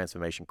body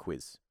transformation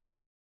quiz.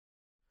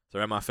 So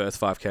I ran my first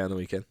 5K on the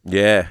weekend.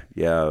 Yeah.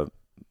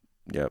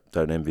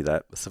 Don't envy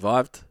that. I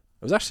survived.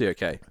 It was actually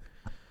okay.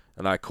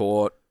 And I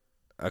caught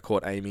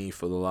Amy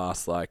for the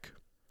last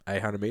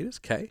 800 meters,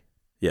 K.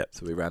 Yeah.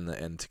 So we ran the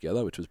end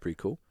together, which was pretty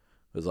cool.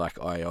 It was like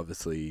I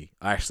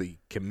actually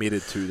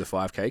committed to the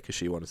 5K because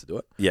she wanted to do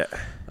it. Yeah.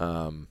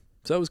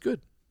 So it was good.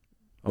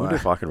 I wonder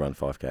if I could run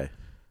 5K.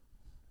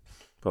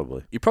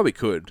 Probably. You probably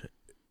could.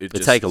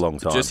 It'd take a long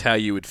time. Just how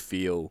you would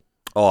feel.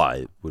 Oh,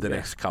 I would. The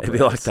next couple. It'd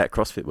be like that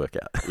CrossFit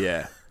workout.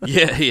 Yeah.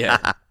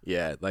 Yeah.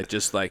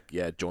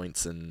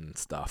 Joints and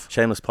stuff.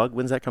 Shameless plug.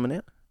 When's that coming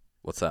out?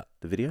 What's that?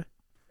 The video?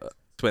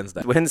 It's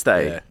Wednesday.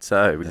 Wednesday. Yeah.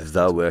 So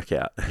the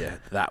workout. Yeah,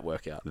 that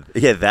workout.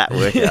 Yeah, that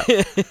workout.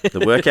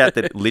 The workout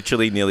that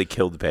literally nearly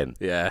killed Ben.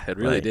 Yeah, it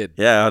really did.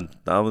 Yeah,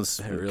 I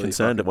was really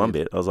concerned at one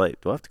bit. I was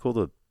like, do I have to call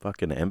the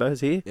fucking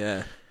ambos here?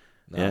 Yeah.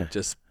 No,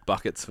 just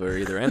buckets for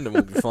either end and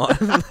we'll be fine.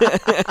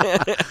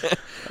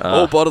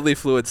 All bodily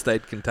fluid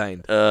stayed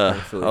contained.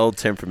 Old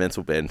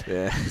temperamental Ben.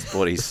 Yeah. His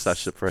body's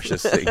such a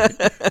precious thing.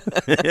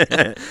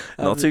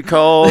 Not too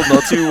cold,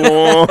 not too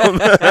warm.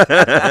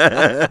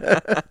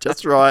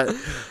 Just right.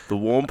 The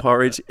warm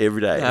porridge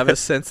every day. I have a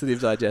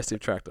sensitive digestive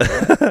tract.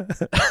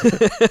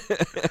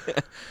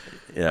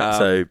 Yeah,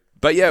 so...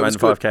 But yeah, it was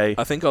good. 5K.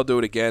 I think I'll do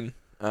it again.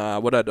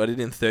 What I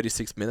did in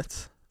 36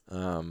 minutes.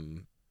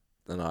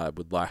 And I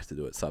would like to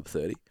do it sub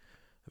 30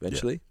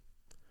 eventually. Yep.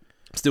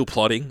 Still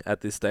plotting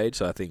at this stage,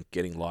 so I think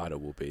getting lighter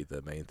will be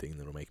the main thing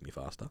that will make me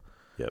faster.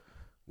 Yep.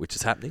 Which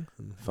is happening.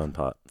 Fun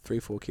part.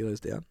 3-4 kilos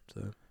down.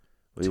 So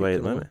what do you weigh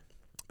at the moment?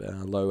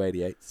 Low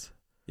 88s.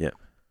 Yeah.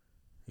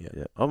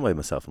 Yeah. I'm weighing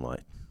myself in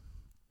like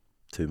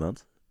 2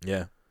 months.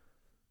 Yeah.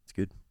 It's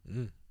good.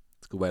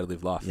 It's a good way to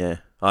live life. Yeah.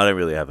 I don't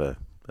really have an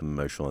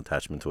emotional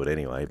attachment to it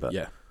anyway, but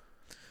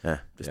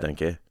just don't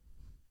care.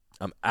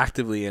 I'm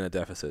actively in a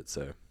deficit,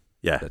 so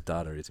that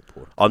data is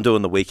important. I'm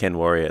doing the weekend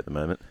warrior at the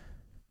moment.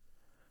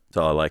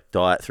 So I like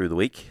diet through the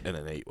week. And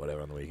then eat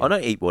whatever on the weekend. I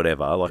don't eat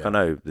whatever. Like I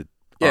know that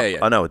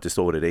I know what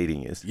disordered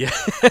eating is. Yeah.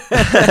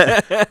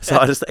 So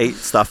I just eat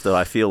stuff that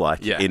I feel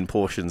like in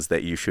portions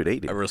that you should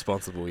eat.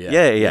 Responsible,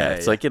 Yeah.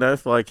 It's like,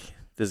 if like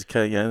there's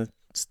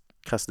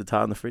custard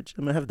tart in the fridge,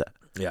 I'm going to have that.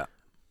 Yeah.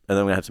 And then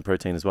I'm going to have some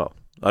protein as well.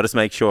 I just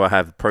make sure I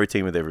have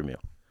protein with every meal.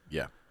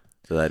 Yeah.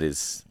 So that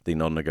is the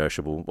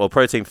non-negotiable. Well,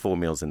 protein 4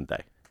 meals in a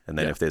day. And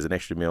then if there's an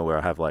extra meal where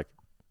I have like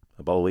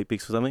a bowl of Wheat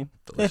Bix or something.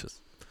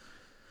 Delicious.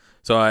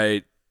 So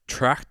I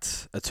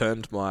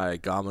turned my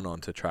Garmin on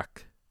to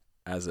track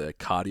as a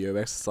cardio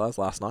exercise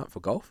last night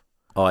for golf.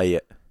 Oh, yeah.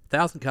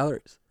 1,000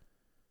 calories.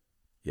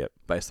 Yep.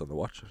 Based on the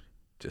watch.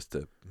 Just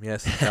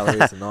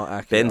calories are not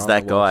accurate. Ben's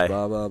that guy.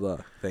 Blah, blah, blah.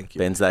 Thank you.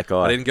 Ben's that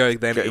guy. I didn't go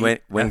then.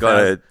 When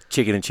got a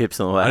chicken and chips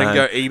on the way I didn't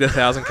go eat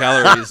 1,000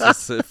 calories.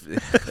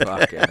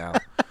 Fucking hell.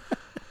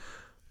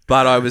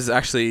 But I was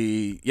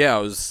actually, I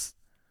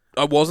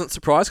wasn't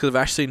surprised because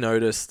I've actually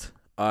noticed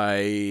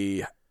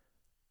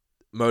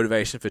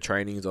motivation for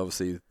training is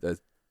obviously a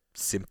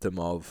symptom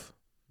of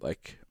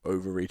like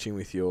overreaching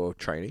with your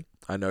training.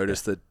 I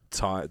noticed that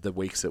the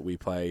weeks that we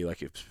play,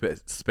 like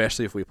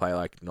especially if we play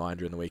like 9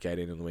 during the week,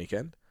 18 on the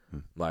weekend,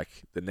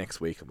 like the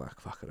next week I'm like,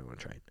 fuck, I don't want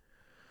to train.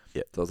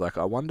 Yeah. So I was like,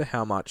 I wonder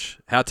how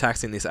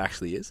taxing this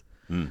actually is.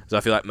 So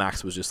I feel like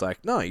Max was just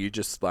like, no, you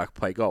just like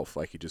play golf,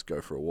 like you just go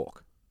for a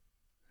walk.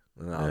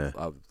 And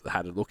I've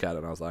had a look at it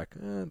and I was like,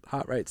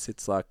 heart rate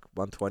sits like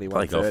 120,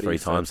 130. Golf 3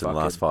 times in the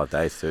last 5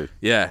 days too.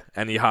 Yeah,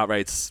 and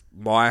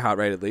my heart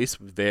rate at least,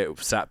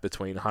 sat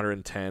between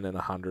 110 and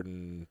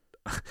 100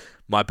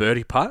 my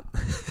birdie putt,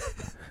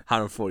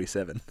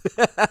 147.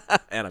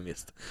 And I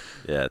missed.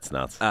 Yeah, it's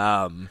nuts.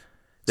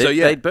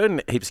 They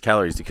burn heaps of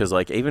calories because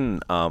like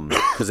even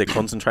because they're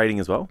concentrating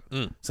as well.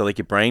 So like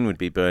your brain would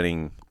be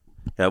burning.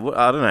 I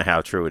don't know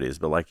how true it is,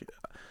 but like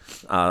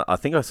I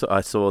think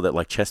I saw that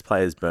like chess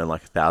players burn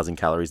like 1,000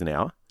 calories an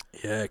hour.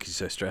 Yeah, because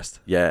you're so stressed.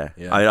 Yeah.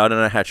 I don't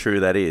know how true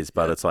that is,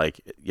 but it's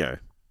like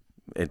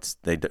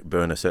they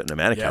burn a certain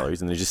amount of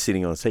calories and they're just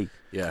sitting on a seat.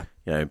 Yeah.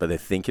 But they're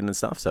thinking and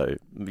stuff. So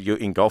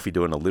in golf, you're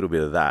doing a little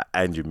bit of that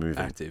and you're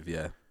moving. Active,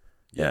 yeah.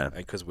 Yeah.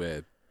 Because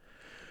we're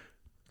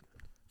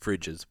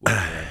fridges walking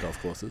around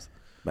golf courses.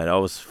 Mate,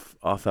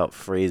 I felt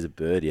free as a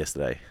bird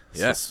yesterday.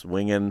 Just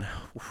swinging.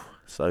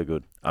 So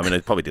good. I mean,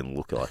 it probably didn't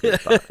look like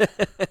it,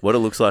 but what it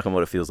looks like and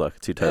what it feels like,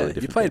 two totally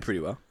different. You played things. Pretty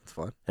well. It's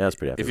fine. Yeah, I was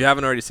pretty happy. If you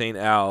haven't already seen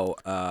our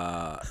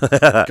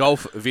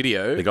golf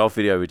video, the golf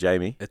video with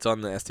Jamie, it's on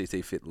the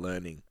STC Fit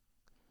Learning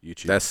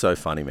YouTube. That's so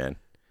funny, man.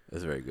 It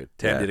was very good.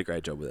 Tam did a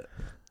great job with it.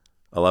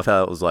 I love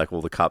how it was like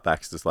all the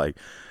cutbacks, just like,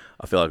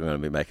 I feel like I'm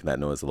going to be making that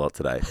noise a lot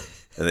today.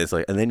 And it's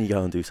like, and then you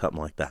go and do something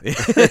like that.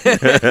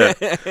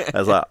 I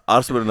was like, I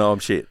just want to know I'm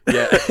shit.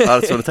 Yeah. I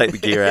just want to take the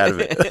gear out of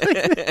it.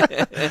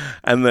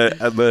 and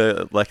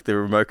the like the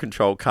remote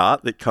control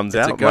cart that comes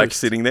out, I'm like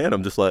sitting there, and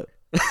I'm just like,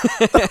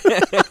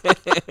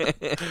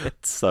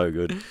 it's so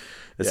good.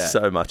 There's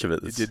so much of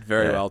it. You did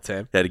very well,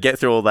 Tam. Yeah, to get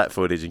through all that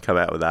footage and come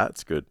out with that,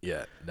 it's good.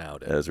 Yeah,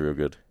 nailed it. That was real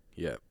good.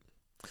 Yeah.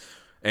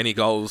 Any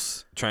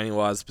goals training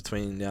wise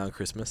between now and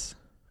Christmas?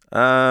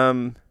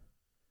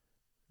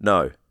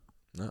 No.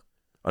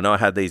 I know I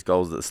had these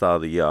goals at the start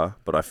of the year,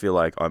 but I feel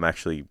like I'm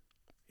actually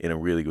in a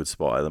really good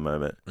spot at the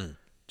moment.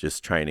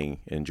 Just training,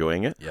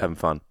 enjoying it, having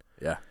fun.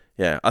 Yeah.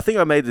 Yeah. I think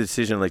I made the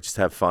decision like just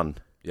have fun.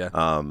 Yeah.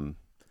 And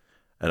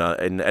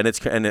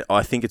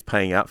I think it's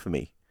paying out for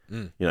me.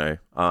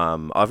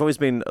 I've always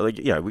been like,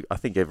 I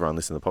think everyone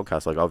listening to the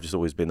podcast, like I've just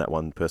always been that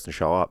one person to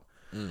show up.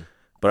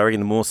 But I reckon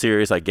the more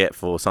serious I get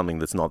for something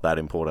that's not that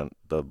important,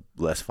 the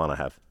less fun I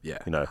have. Yeah.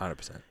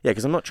 100%. Yeah,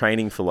 because I'm not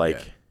training for like.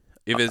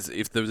 Yeah.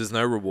 If there's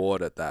no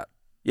reward at that.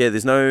 Yeah,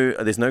 there's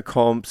no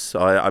comps.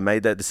 I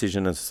made that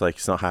decision. And it's like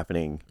it's not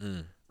happening.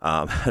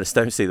 I just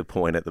don't see the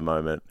point at the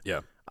moment.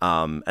 Yeah.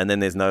 And then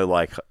there's no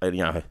like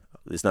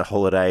there's no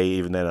holiday.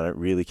 Even then, I don't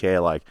really care.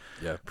 Like,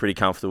 pretty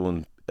comfortable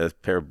in a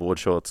pair of board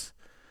shorts.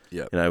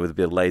 Yeah, you know, with a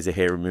bit of laser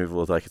hair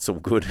removal, like it's all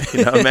good.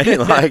 You know what I mean?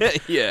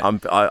 Like,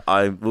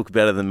 I look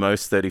better than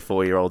most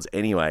 34-year-olds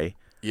anyway.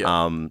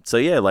 Yeah. So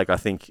yeah, like I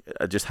think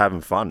just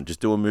having fun, just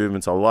doing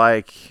movements I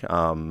like,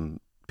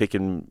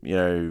 picking, you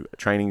know,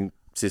 training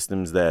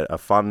systems that are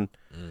fun,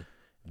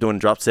 doing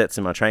drop sets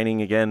in my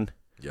training again.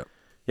 Yep.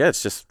 Yeah,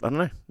 it's just, I don't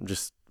know, I'm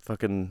just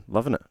fucking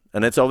loving it.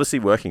 And it's obviously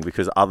working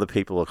because other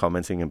people are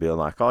commenting and being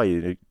like, oh,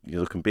 you're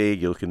looking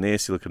big, you're looking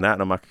this, you're looking that.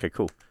 And I'm like, okay,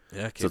 cool.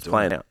 Yeah, so it's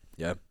playing out.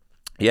 Yeah.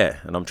 Yeah,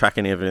 and I'm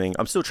tracking everything.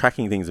 I'm still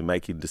tracking things and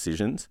making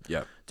decisions.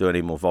 Yeah. Do I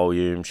need more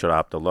volume? Should I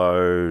up the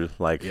load?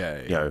 Like, you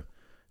know,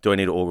 do I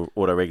need to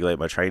auto-regulate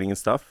my training and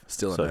stuff?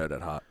 Still a nerd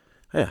at heart.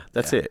 Yeah,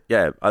 that's it.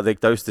 Yeah, I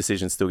think those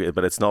decisions still get,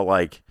 but it's not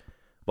like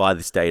by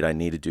this date I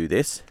need to do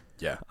this.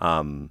 Yeah.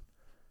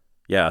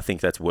 Yeah, I think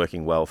that's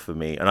working well for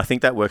me, and I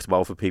think that works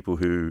well for people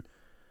who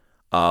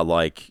are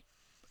like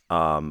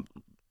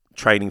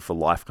training for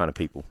life kind of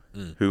people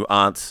who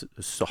aren't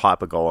so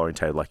hyper goal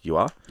oriented like you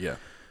are. Yeah.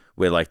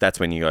 Where like that's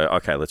when you go,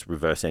 okay, let's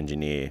reverse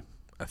engineer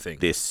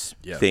this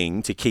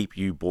thing to keep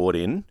you bought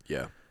in.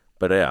 Yeah.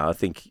 But yeah, I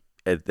think,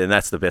 and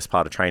that's the best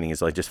part of training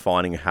is like just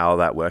finding how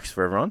that works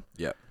for everyone.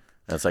 Yeah.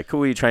 And it's like,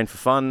 cool, you train for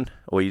fun,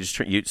 or you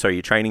just so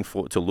you're training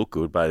to look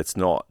good, but it's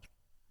not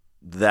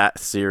that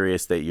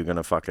serious that you're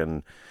gonna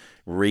fucking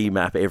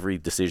remap every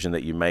decision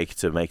that you make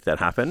to make that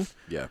happen.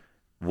 Yeah.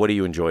 What do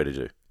you enjoy to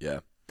do? Yeah.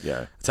 Yeah.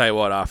 I'll tell you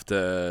what,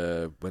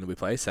 after when did we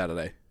play?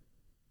 Saturday.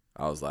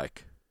 I was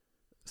like,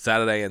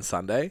 Saturday and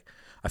Sunday.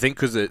 I think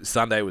because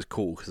Sunday was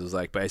cool because it was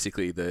like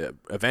basically the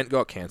event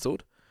got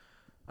cancelled,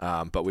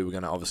 but we were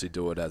going to obviously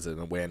do it as an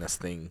awareness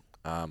thing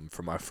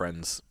for my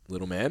friend's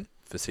little man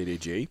for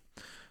CDG.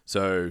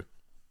 So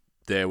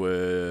there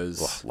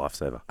was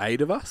lifesaver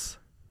 8 of us.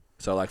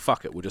 So like,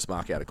 fuck it, we'll just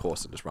mark out a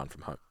course and just run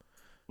from home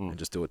and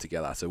just do it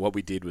together. So what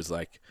we did was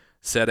like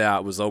set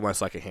out, was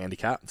almost like a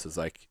handicap. So it's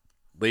like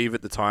leave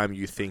at the time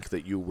you think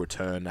that you'll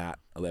return at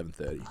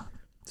 11:30.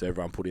 So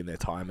everyone put in their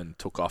time and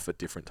took off at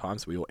different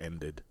times. We all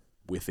ended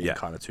within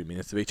kind of 2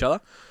 minutes of each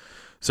other.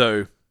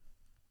 So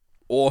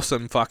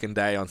awesome fucking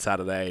day on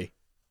Saturday.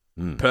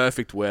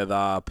 Perfect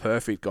weather,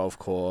 perfect golf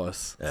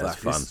course. Yeah, it's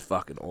fun. This is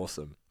fucking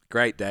awesome.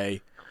 Great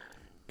day.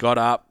 Got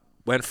up,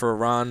 went for a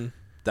run.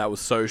 That was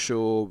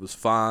social. It was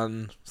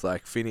fun. It's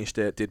like finished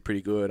it, did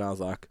pretty good. I was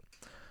like,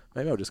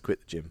 maybe I'll just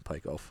quit the gym, play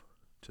golf,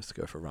 just to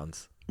go for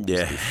runs.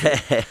 Yeah.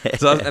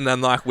 And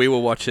then like we were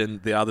watching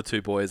the other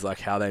 2 boys,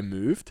 like how they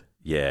moved.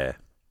 Yeah.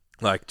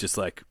 Like, just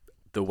like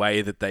the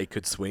way that they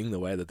could swing, the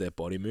way that their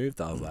body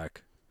moved, I was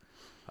like,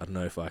 I don't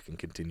know if I can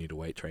continue to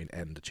weight train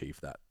and achieve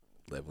that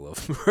level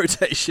of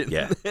rotation.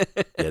 Yeah.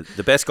 Yeah.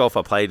 The best golf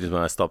I played is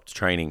when I stopped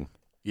training.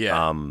 Yeah.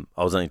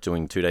 I was only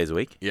doing 2 days a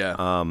week. Yeah.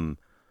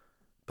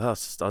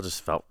 But I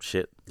just felt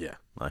shit. Yeah.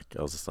 Like,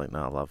 I was just like,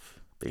 no, I love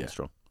being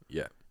strong.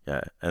 Yeah. Yeah.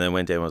 And then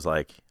went down and was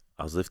like,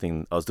 I was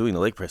doing the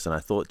leg press, and I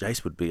thought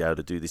Jace would be able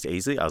to do this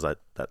easily. I was like,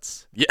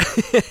 that's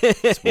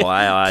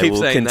why I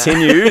will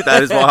continue.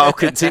 That is why I'll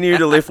continue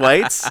to lift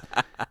weights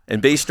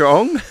and be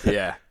strong.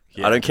 Yeah.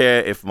 I don't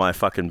care if my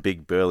fucking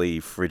big, burly,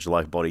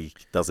 fridge-like body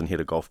doesn't hit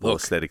a golf ball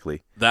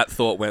aesthetically. That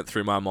thought went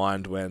through my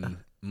mind when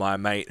my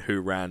mate who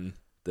ran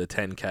the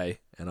 10K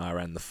and I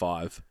ran the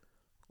 5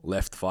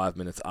 left 5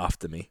 minutes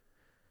after me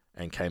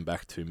and came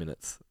back 2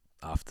 minutes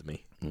after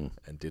me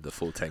and did the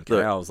full 10K.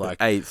 Look, I was like,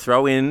 hey,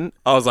 throw in.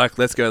 I was like,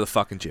 let's go to the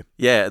fucking gym.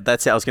 Yeah,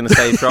 that's it. I was going to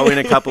say, throw in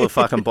a couple of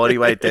fucking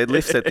bodyweight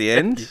deadlifts at the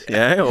end,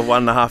 or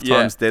 1.5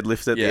 times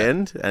deadlifts at the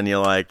end, and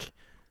you're like,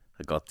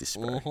 I got this,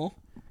 bro.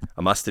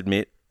 I must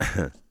admit,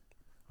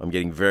 I'm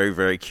getting very,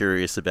 very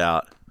curious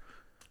about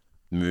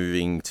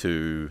moving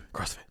to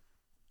CrossFit.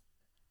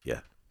 Yeah.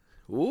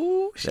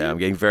 Ooh, shit. Yeah, I'm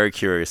getting very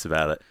curious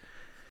about it.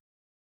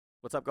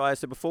 What's up, guys?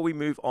 So before we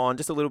move on,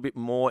 just a little bit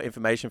more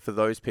information for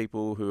those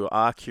people who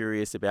are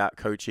curious about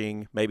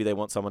coaching. Maybe they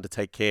want someone to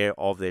take care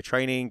of their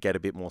training, get a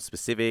bit more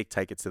specific,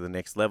 take it to the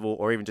next level,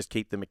 or even just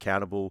keep them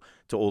accountable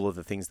to all of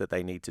the things that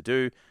they need to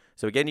do.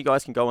 So again, you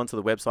guys can go onto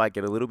the website,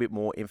 get a little bit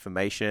more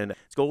information.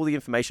 It's got all the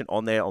information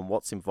on there on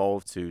what's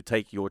involved to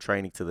take your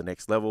training to the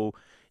next level.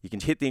 You can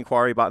hit the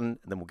inquiry button,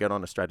 and then we'll get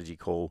on a strategy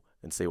call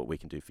and see what we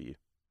can do for you.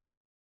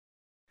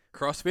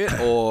 CrossFit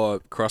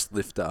or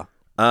CrossLifter?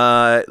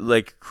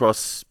 Like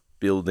cross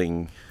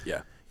building.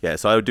 Yeah. Yeah,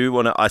 so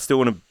I still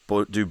want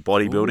to do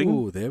bodybuilding.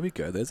 Oh, there we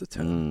go. There's a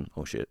term.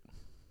 Oh shit.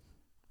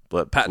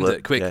 Patent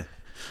it quick.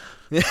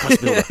 Yeah.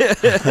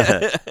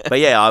 But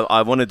yeah,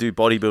 I want to do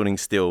bodybuilding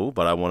still,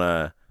 but I want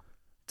to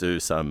do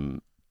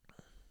some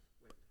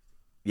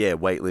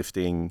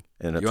weightlifting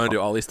and you want to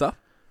do Ollie stuff?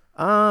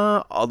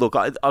 Look,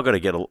 I got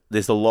to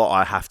there's a lot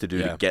I have to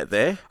do to get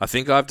there. I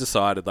think I've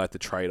decided like the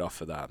trade-off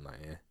for that,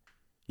 mate.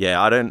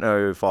 Yeah, I don't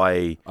know if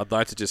I'd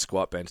like to just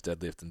squat, bench,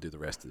 deadlift, and do the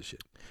rest of the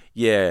shit.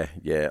 Yeah.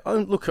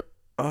 Look,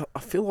 I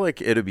feel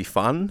like it'll be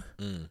fun.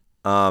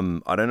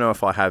 I don't know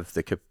if I have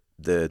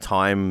the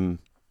time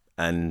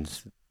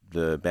and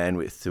the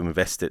bandwidth to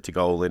invest it to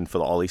go all in for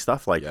the Ollie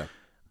stuff. Like,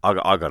 I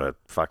got to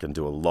fucking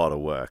do a lot of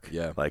work.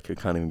 Yeah. Like, I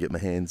can't even get my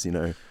hands,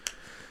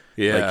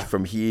 Yeah. Like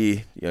from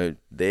here,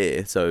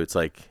 there. So it's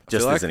like,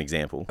 just as an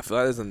example. I feel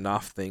like there's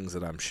enough things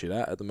that I'm shit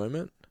at the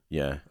moment.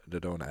 Yeah. That I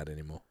don't want to add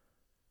anymore.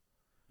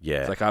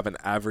 Yeah. It's like I have an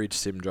average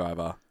sim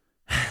driver.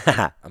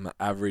 I'm an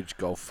average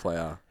golf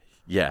player.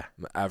 Yeah.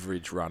 I'm an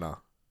average runner.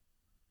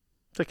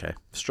 It's okay.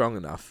 Strong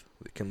enough.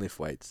 It can lift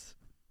weights.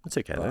 It's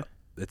okay, though.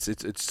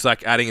 It's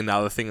like adding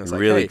another thing. That's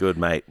really like, hey, good,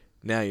 mate.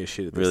 Now you're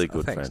shit at this. Really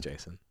good, thanks, friend.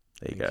 Jason.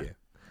 There you go.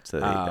 So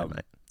there you go,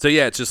 mate. So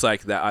yeah, it's just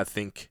like that. I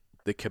think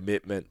the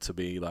commitment to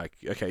be like,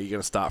 okay, you're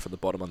going to start from the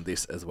bottom on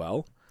this as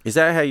well. Is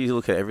that how you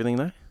look at everything,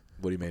 though?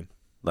 What do you mean?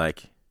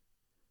 Like,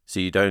 so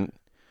you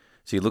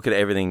look at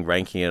everything,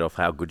 ranking it off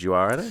how good you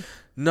are at it?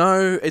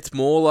 No, it's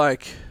more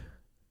like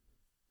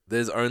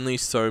there's only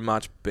so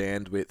much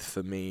bandwidth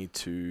for me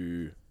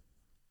to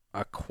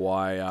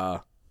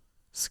acquire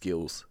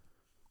skills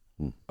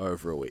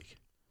over a week.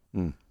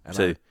 And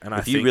so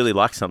if you really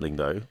like something,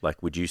 though,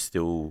 like, would you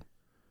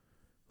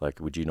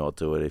not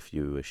do it if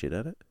you were shit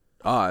at it?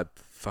 Oh, I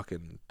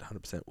fucking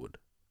 100% would.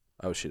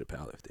 I was shit at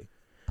powerlifting.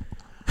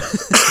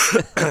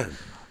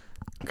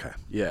 Okay.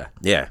 Yeah.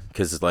 Yeah,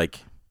 because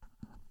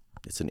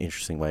it's an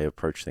interesting way to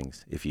approach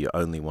things. If you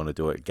only want to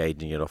do it,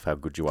 gauging it off how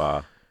good you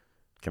are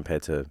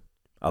compared to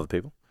other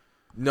people.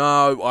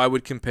 No, I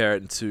would compare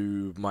it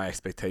to my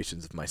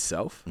expectations of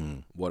myself,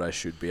 what I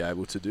should be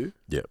able to do.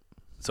 Yeah.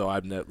 So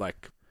I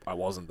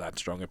wasn't that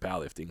strong at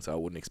powerlifting, so I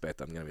wouldn't expect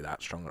I'm going to be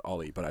that strong at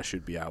Ollie, but I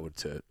should be able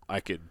to.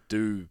 I could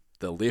do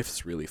the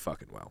lifts really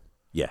fucking well.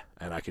 Yeah.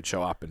 And I could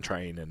show up and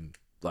train and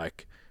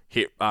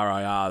hit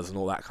RIRs and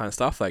all that kind of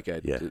stuff.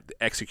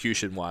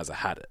 Execution wise, I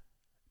had it.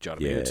 Do you know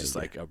what I mean? It's just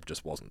I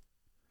just wasn't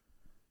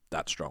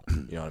that strong.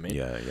 You know what I mean?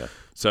 Yeah.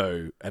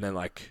 So, and then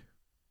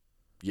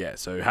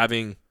so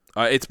having,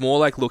 it's more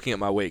like looking at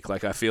my week.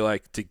 Like, I feel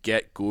like to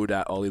get good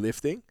at Ollie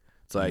lifting,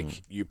 it's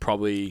like you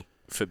probably,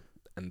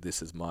 and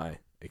this is my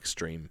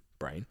extreme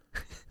brain,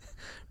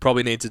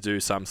 probably need to do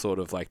some sort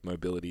of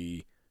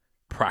mobility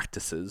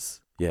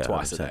practices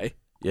twice a day.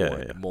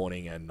 Yeah.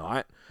 Morning and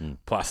night,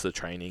 plus the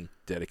training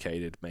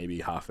dedicated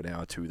maybe half an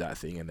hour to that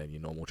thing and then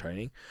your normal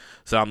training.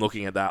 So I'm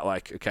looking at that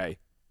okay,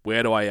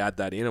 where do I add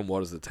that in and what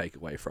does it take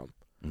away from?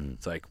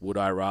 It's like, would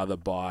I rather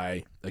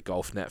buy a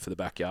golf net for the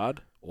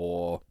backyard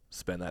or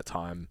spend that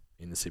time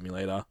in the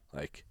simulator?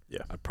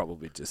 I'd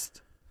probably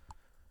just...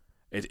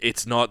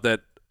 It's not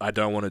that I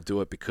don't want to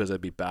do it because I'd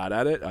be bad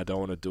at it. I don't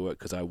want to do it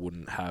because I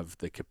wouldn't have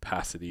the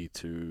capacity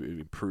to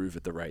improve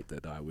at the rate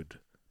that I would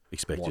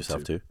expect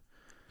yourself to.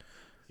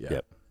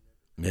 Yeah.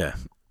 Yep.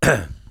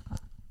 Yeah.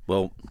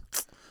 Well,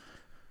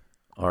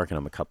 I reckon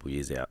I'm a couple of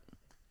years out.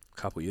 A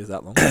couple of years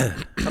that long? I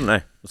don't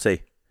know. We'll see.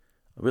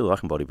 I really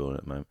like bodybuilding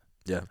at the moment.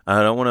 Yeah.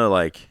 I don't want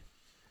to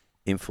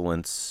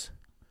influence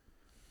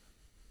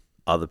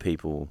other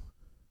people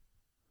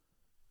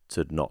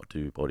to not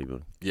do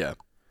bodybuilding. Yeah.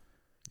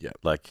 Yeah.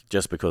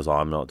 Just because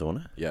I'm not doing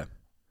it. Yeah.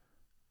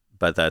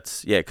 But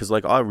that's, because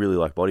I really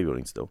like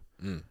bodybuilding still.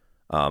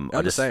 I'm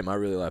the same. I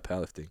really like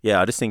powerlifting.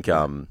 Yeah, I just think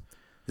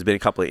there's been a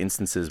couple of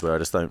instances where I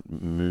just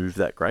don't move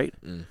that great.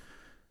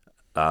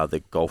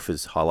 The golf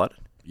is highlighted.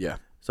 Yeah.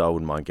 So I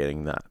wouldn't mind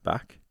getting that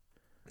back.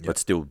 But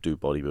still do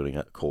bodybuilding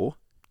at core.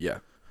 Yeah.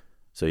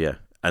 So yeah.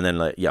 And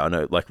then I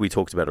know we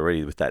talked about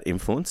already with that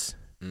influence.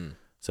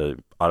 So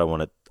I don't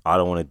want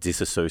to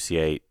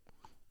disassociate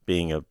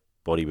being a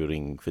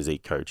bodybuilding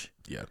physique coach.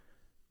 Yeah.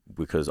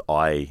 Because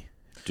I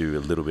do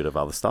a little bit of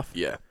other stuff.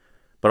 Yeah.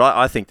 But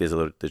I think there's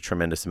a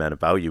tremendous amount of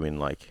value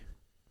in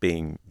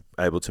being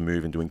able to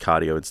move and doing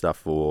cardio and stuff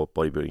for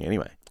bodybuilding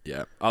anyway.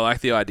 Yeah. I like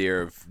the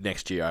idea of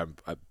next year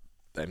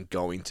I'm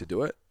going to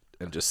do it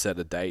and just set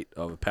a date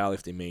of a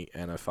powerlifting meet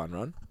and a fun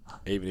run.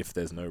 Even if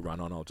there's no run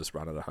on, I'll just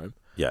run it at home.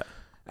 Yeah.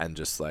 And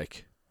just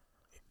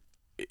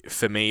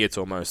for me, it's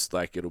almost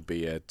it'll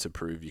be to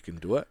prove you can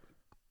do it.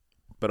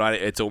 But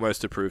it's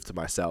almost to prove to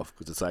myself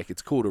because it's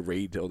it's cool to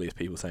read all these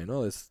people saying,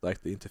 oh, it's the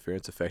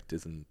interference effect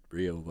isn't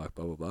real, blah,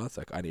 blah, blah. It's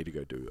I need to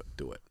go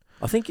do it.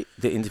 I think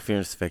the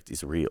interference effect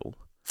is real.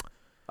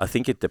 I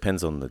think it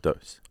depends on the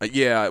dose.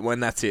 Yeah, when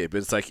that's it. But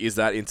it's is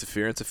that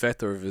interference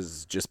effect or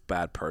is it just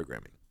bad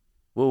programming?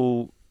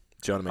 Well,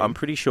 do you know what I mean? I'm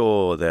pretty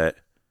sure that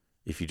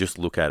if you just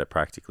look at it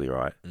practically,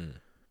 right?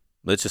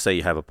 Let's just say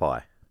you have a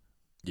pie.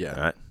 Yeah.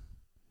 Right?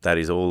 That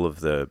is all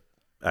of the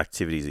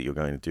activities that you're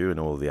going to do and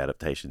all of the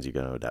adaptations you're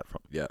going to adapt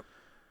from. Yeah.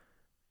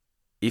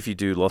 If you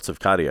do lots of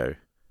cardio,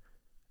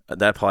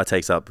 that pie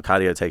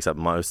cardio takes up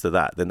most of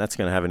that, then that's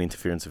going to have an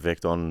interference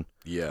effect on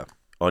your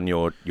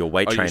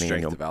weight training your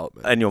and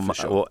development and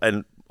your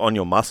and on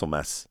your muscle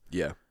mass.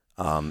 Yeah.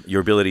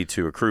 Your ability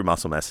to accrue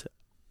muscle mass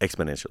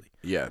exponentially.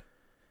 Yeah.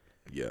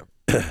 Yeah.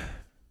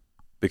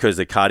 Because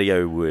the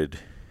cardio would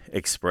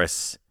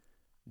express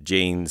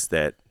genes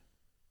that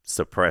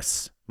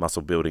suppress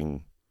muscle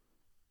building.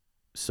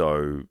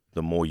 So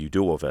the more you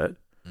do of it,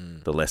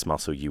 the less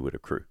muscle you would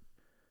accrue.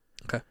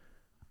 Okay.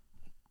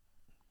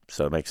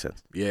 So it makes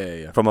sense.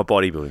 Yeah. From a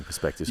bodybuilding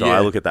perspective. So I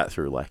look at that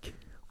through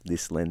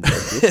this lens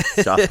of this,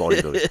 just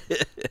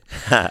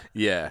bodybuilding.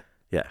 Yeah.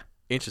 Yeah.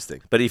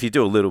 Interesting. But if you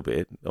do a little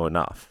bit or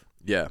enough,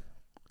 then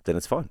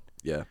it's fine.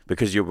 Yeah.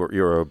 Because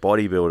you're a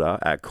bodybuilder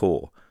at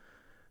core.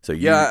 So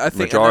I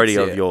think majority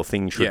of your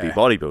thing should be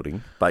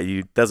bodybuilding, but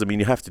doesn't mean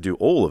you have to do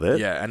all of it.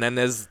 Yeah, and then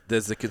there's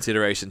the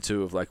consideration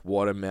too of like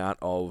what amount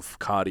of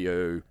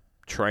cardio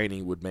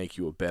training would make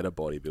you a better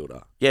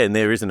bodybuilder. Yeah, and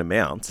there is an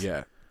amount.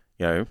 Yeah.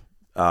 You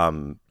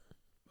know,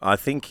 I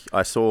think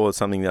I saw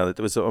something the other. It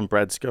was on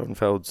Brad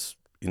Schoenfeld's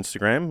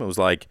Instagram. It was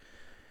like,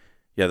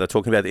 they're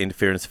talking about the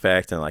interference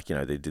effect, and like,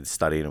 they did a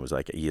study, and it was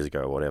like years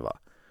ago or whatever.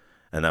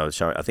 And they was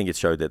showing, I think it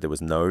showed that there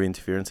was no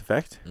interference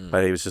effect,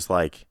 but it was just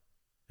like,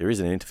 there is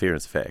an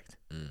interference effect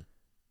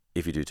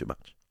if you do too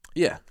much.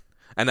 Yeah.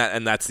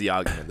 And that's the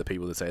argument. The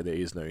people that say there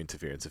is no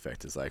interference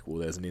effect is like, well,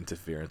 there's an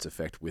interference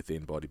effect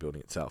within bodybuilding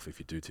itself if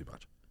you do too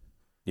much.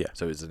 Yeah.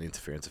 So is it an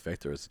interference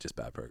effect or is it just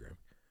bad programming?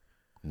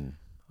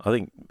 I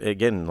think,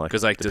 again,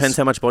 depends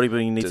how much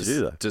bodybuilding you need to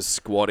do, though. Does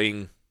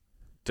squatting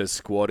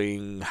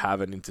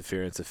have an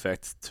interference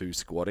effect to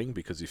squatting?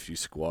 Because if you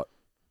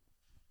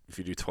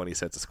do 20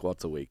 sets of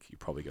squats a week, you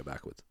probably go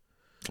backwards.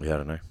 Yeah, I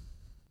don't know.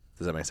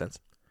 Does that make sense?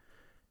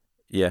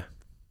 Yeah.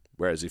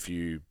 Whereas if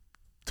you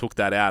took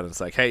that out and it's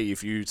like, hey,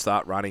 if you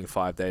start running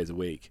 5 days a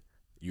week,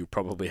 you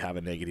probably have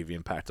a negative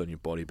impact on your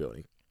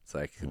bodybuilding. It's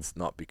like, it's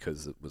not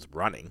because it was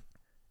running,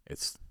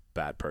 it's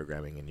bad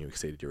programming and you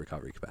exceeded your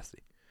recovery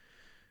capacity.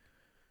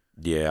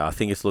 Yeah, I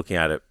think it's looking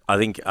at it. I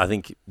think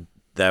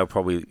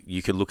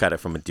you could look at it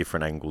from a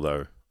different angle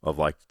though, of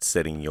like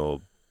setting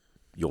your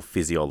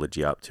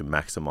physiology up to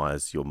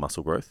maximize your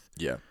muscle growth.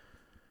 Yeah.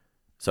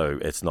 So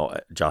it's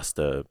not just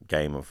a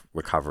game of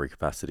recovery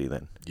capacity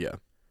then. Yeah.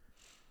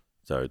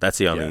 So that's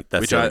the only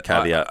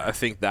caveat. I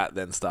think that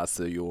then starts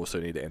to, you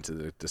also need to enter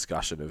the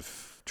discussion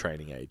of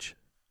training age.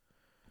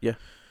 Yeah.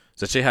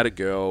 So she had a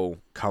girl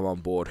come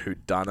on board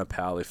who'd done a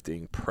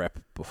powerlifting prep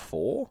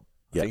before.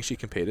 I think she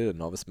competed at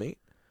novice meet.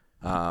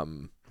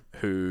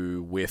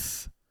 Who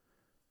with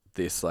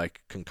this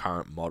like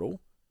concurrent model,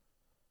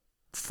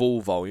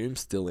 full volume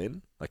still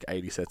in, like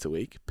 80 sets a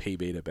week,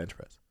 PB to bench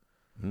press.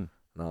 And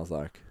I was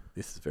like,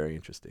 this is very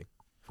interesting.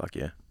 Fuck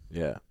yeah.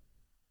 Yeah.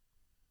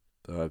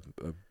 So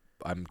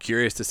I'm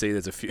curious to see.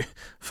 There's a few.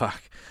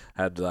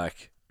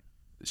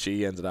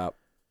 She ended up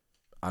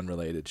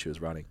unrelated. She was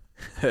running,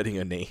 hurting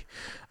her knee,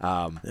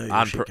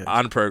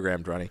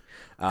 unprogrammed running,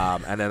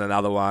 and then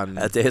another one.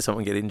 How dare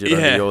someone get injured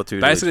under your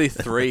tutelage? Basically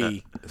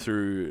 3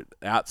 through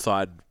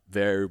outside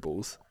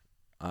variables,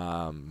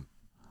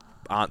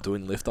 aren't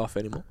doing lift off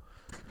anymore.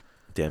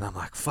 Damn. And I'm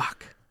like,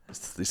 fuck.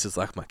 This is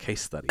like my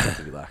case study.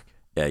 To be like,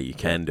 yeah, you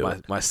can do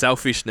it. My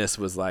selfishness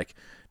was like,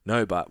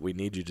 no, but we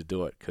need you to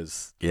do it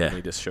because you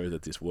need to show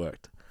that this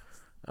worked.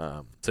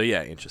 So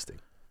yeah, interesting.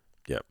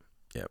 Yep.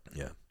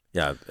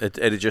 Yeah.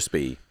 It'd just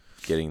be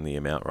getting the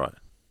amount right.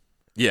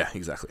 Yeah,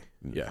 exactly.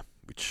 Yeah,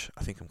 which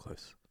I think I'm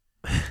close.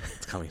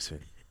 It's coming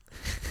soon.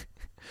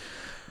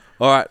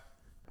 All right.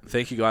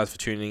 Thank you guys for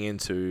tuning in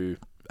to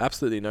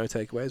absolutely no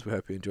takeaways. We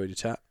hope you enjoyed your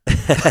chat.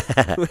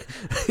 I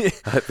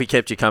hope we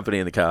kept you company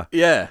in the car.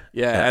 Yeah.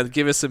 And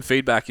give us some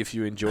feedback if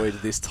you enjoyed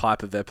this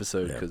type of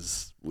episode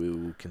because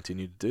we'll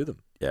continue to do them.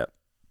 Yeah.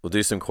 We'll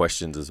do some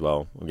questions as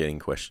well. We're getting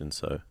questions,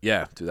 so...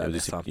 Yeah, do that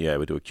next time. Yeah,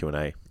 we'll do a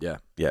Q&A. Yeah.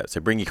 Yeah, so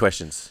bring your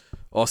questions.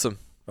 Awesome.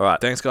 All right.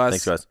 Thanks, guys.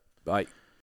 Thanks, guys. Bye.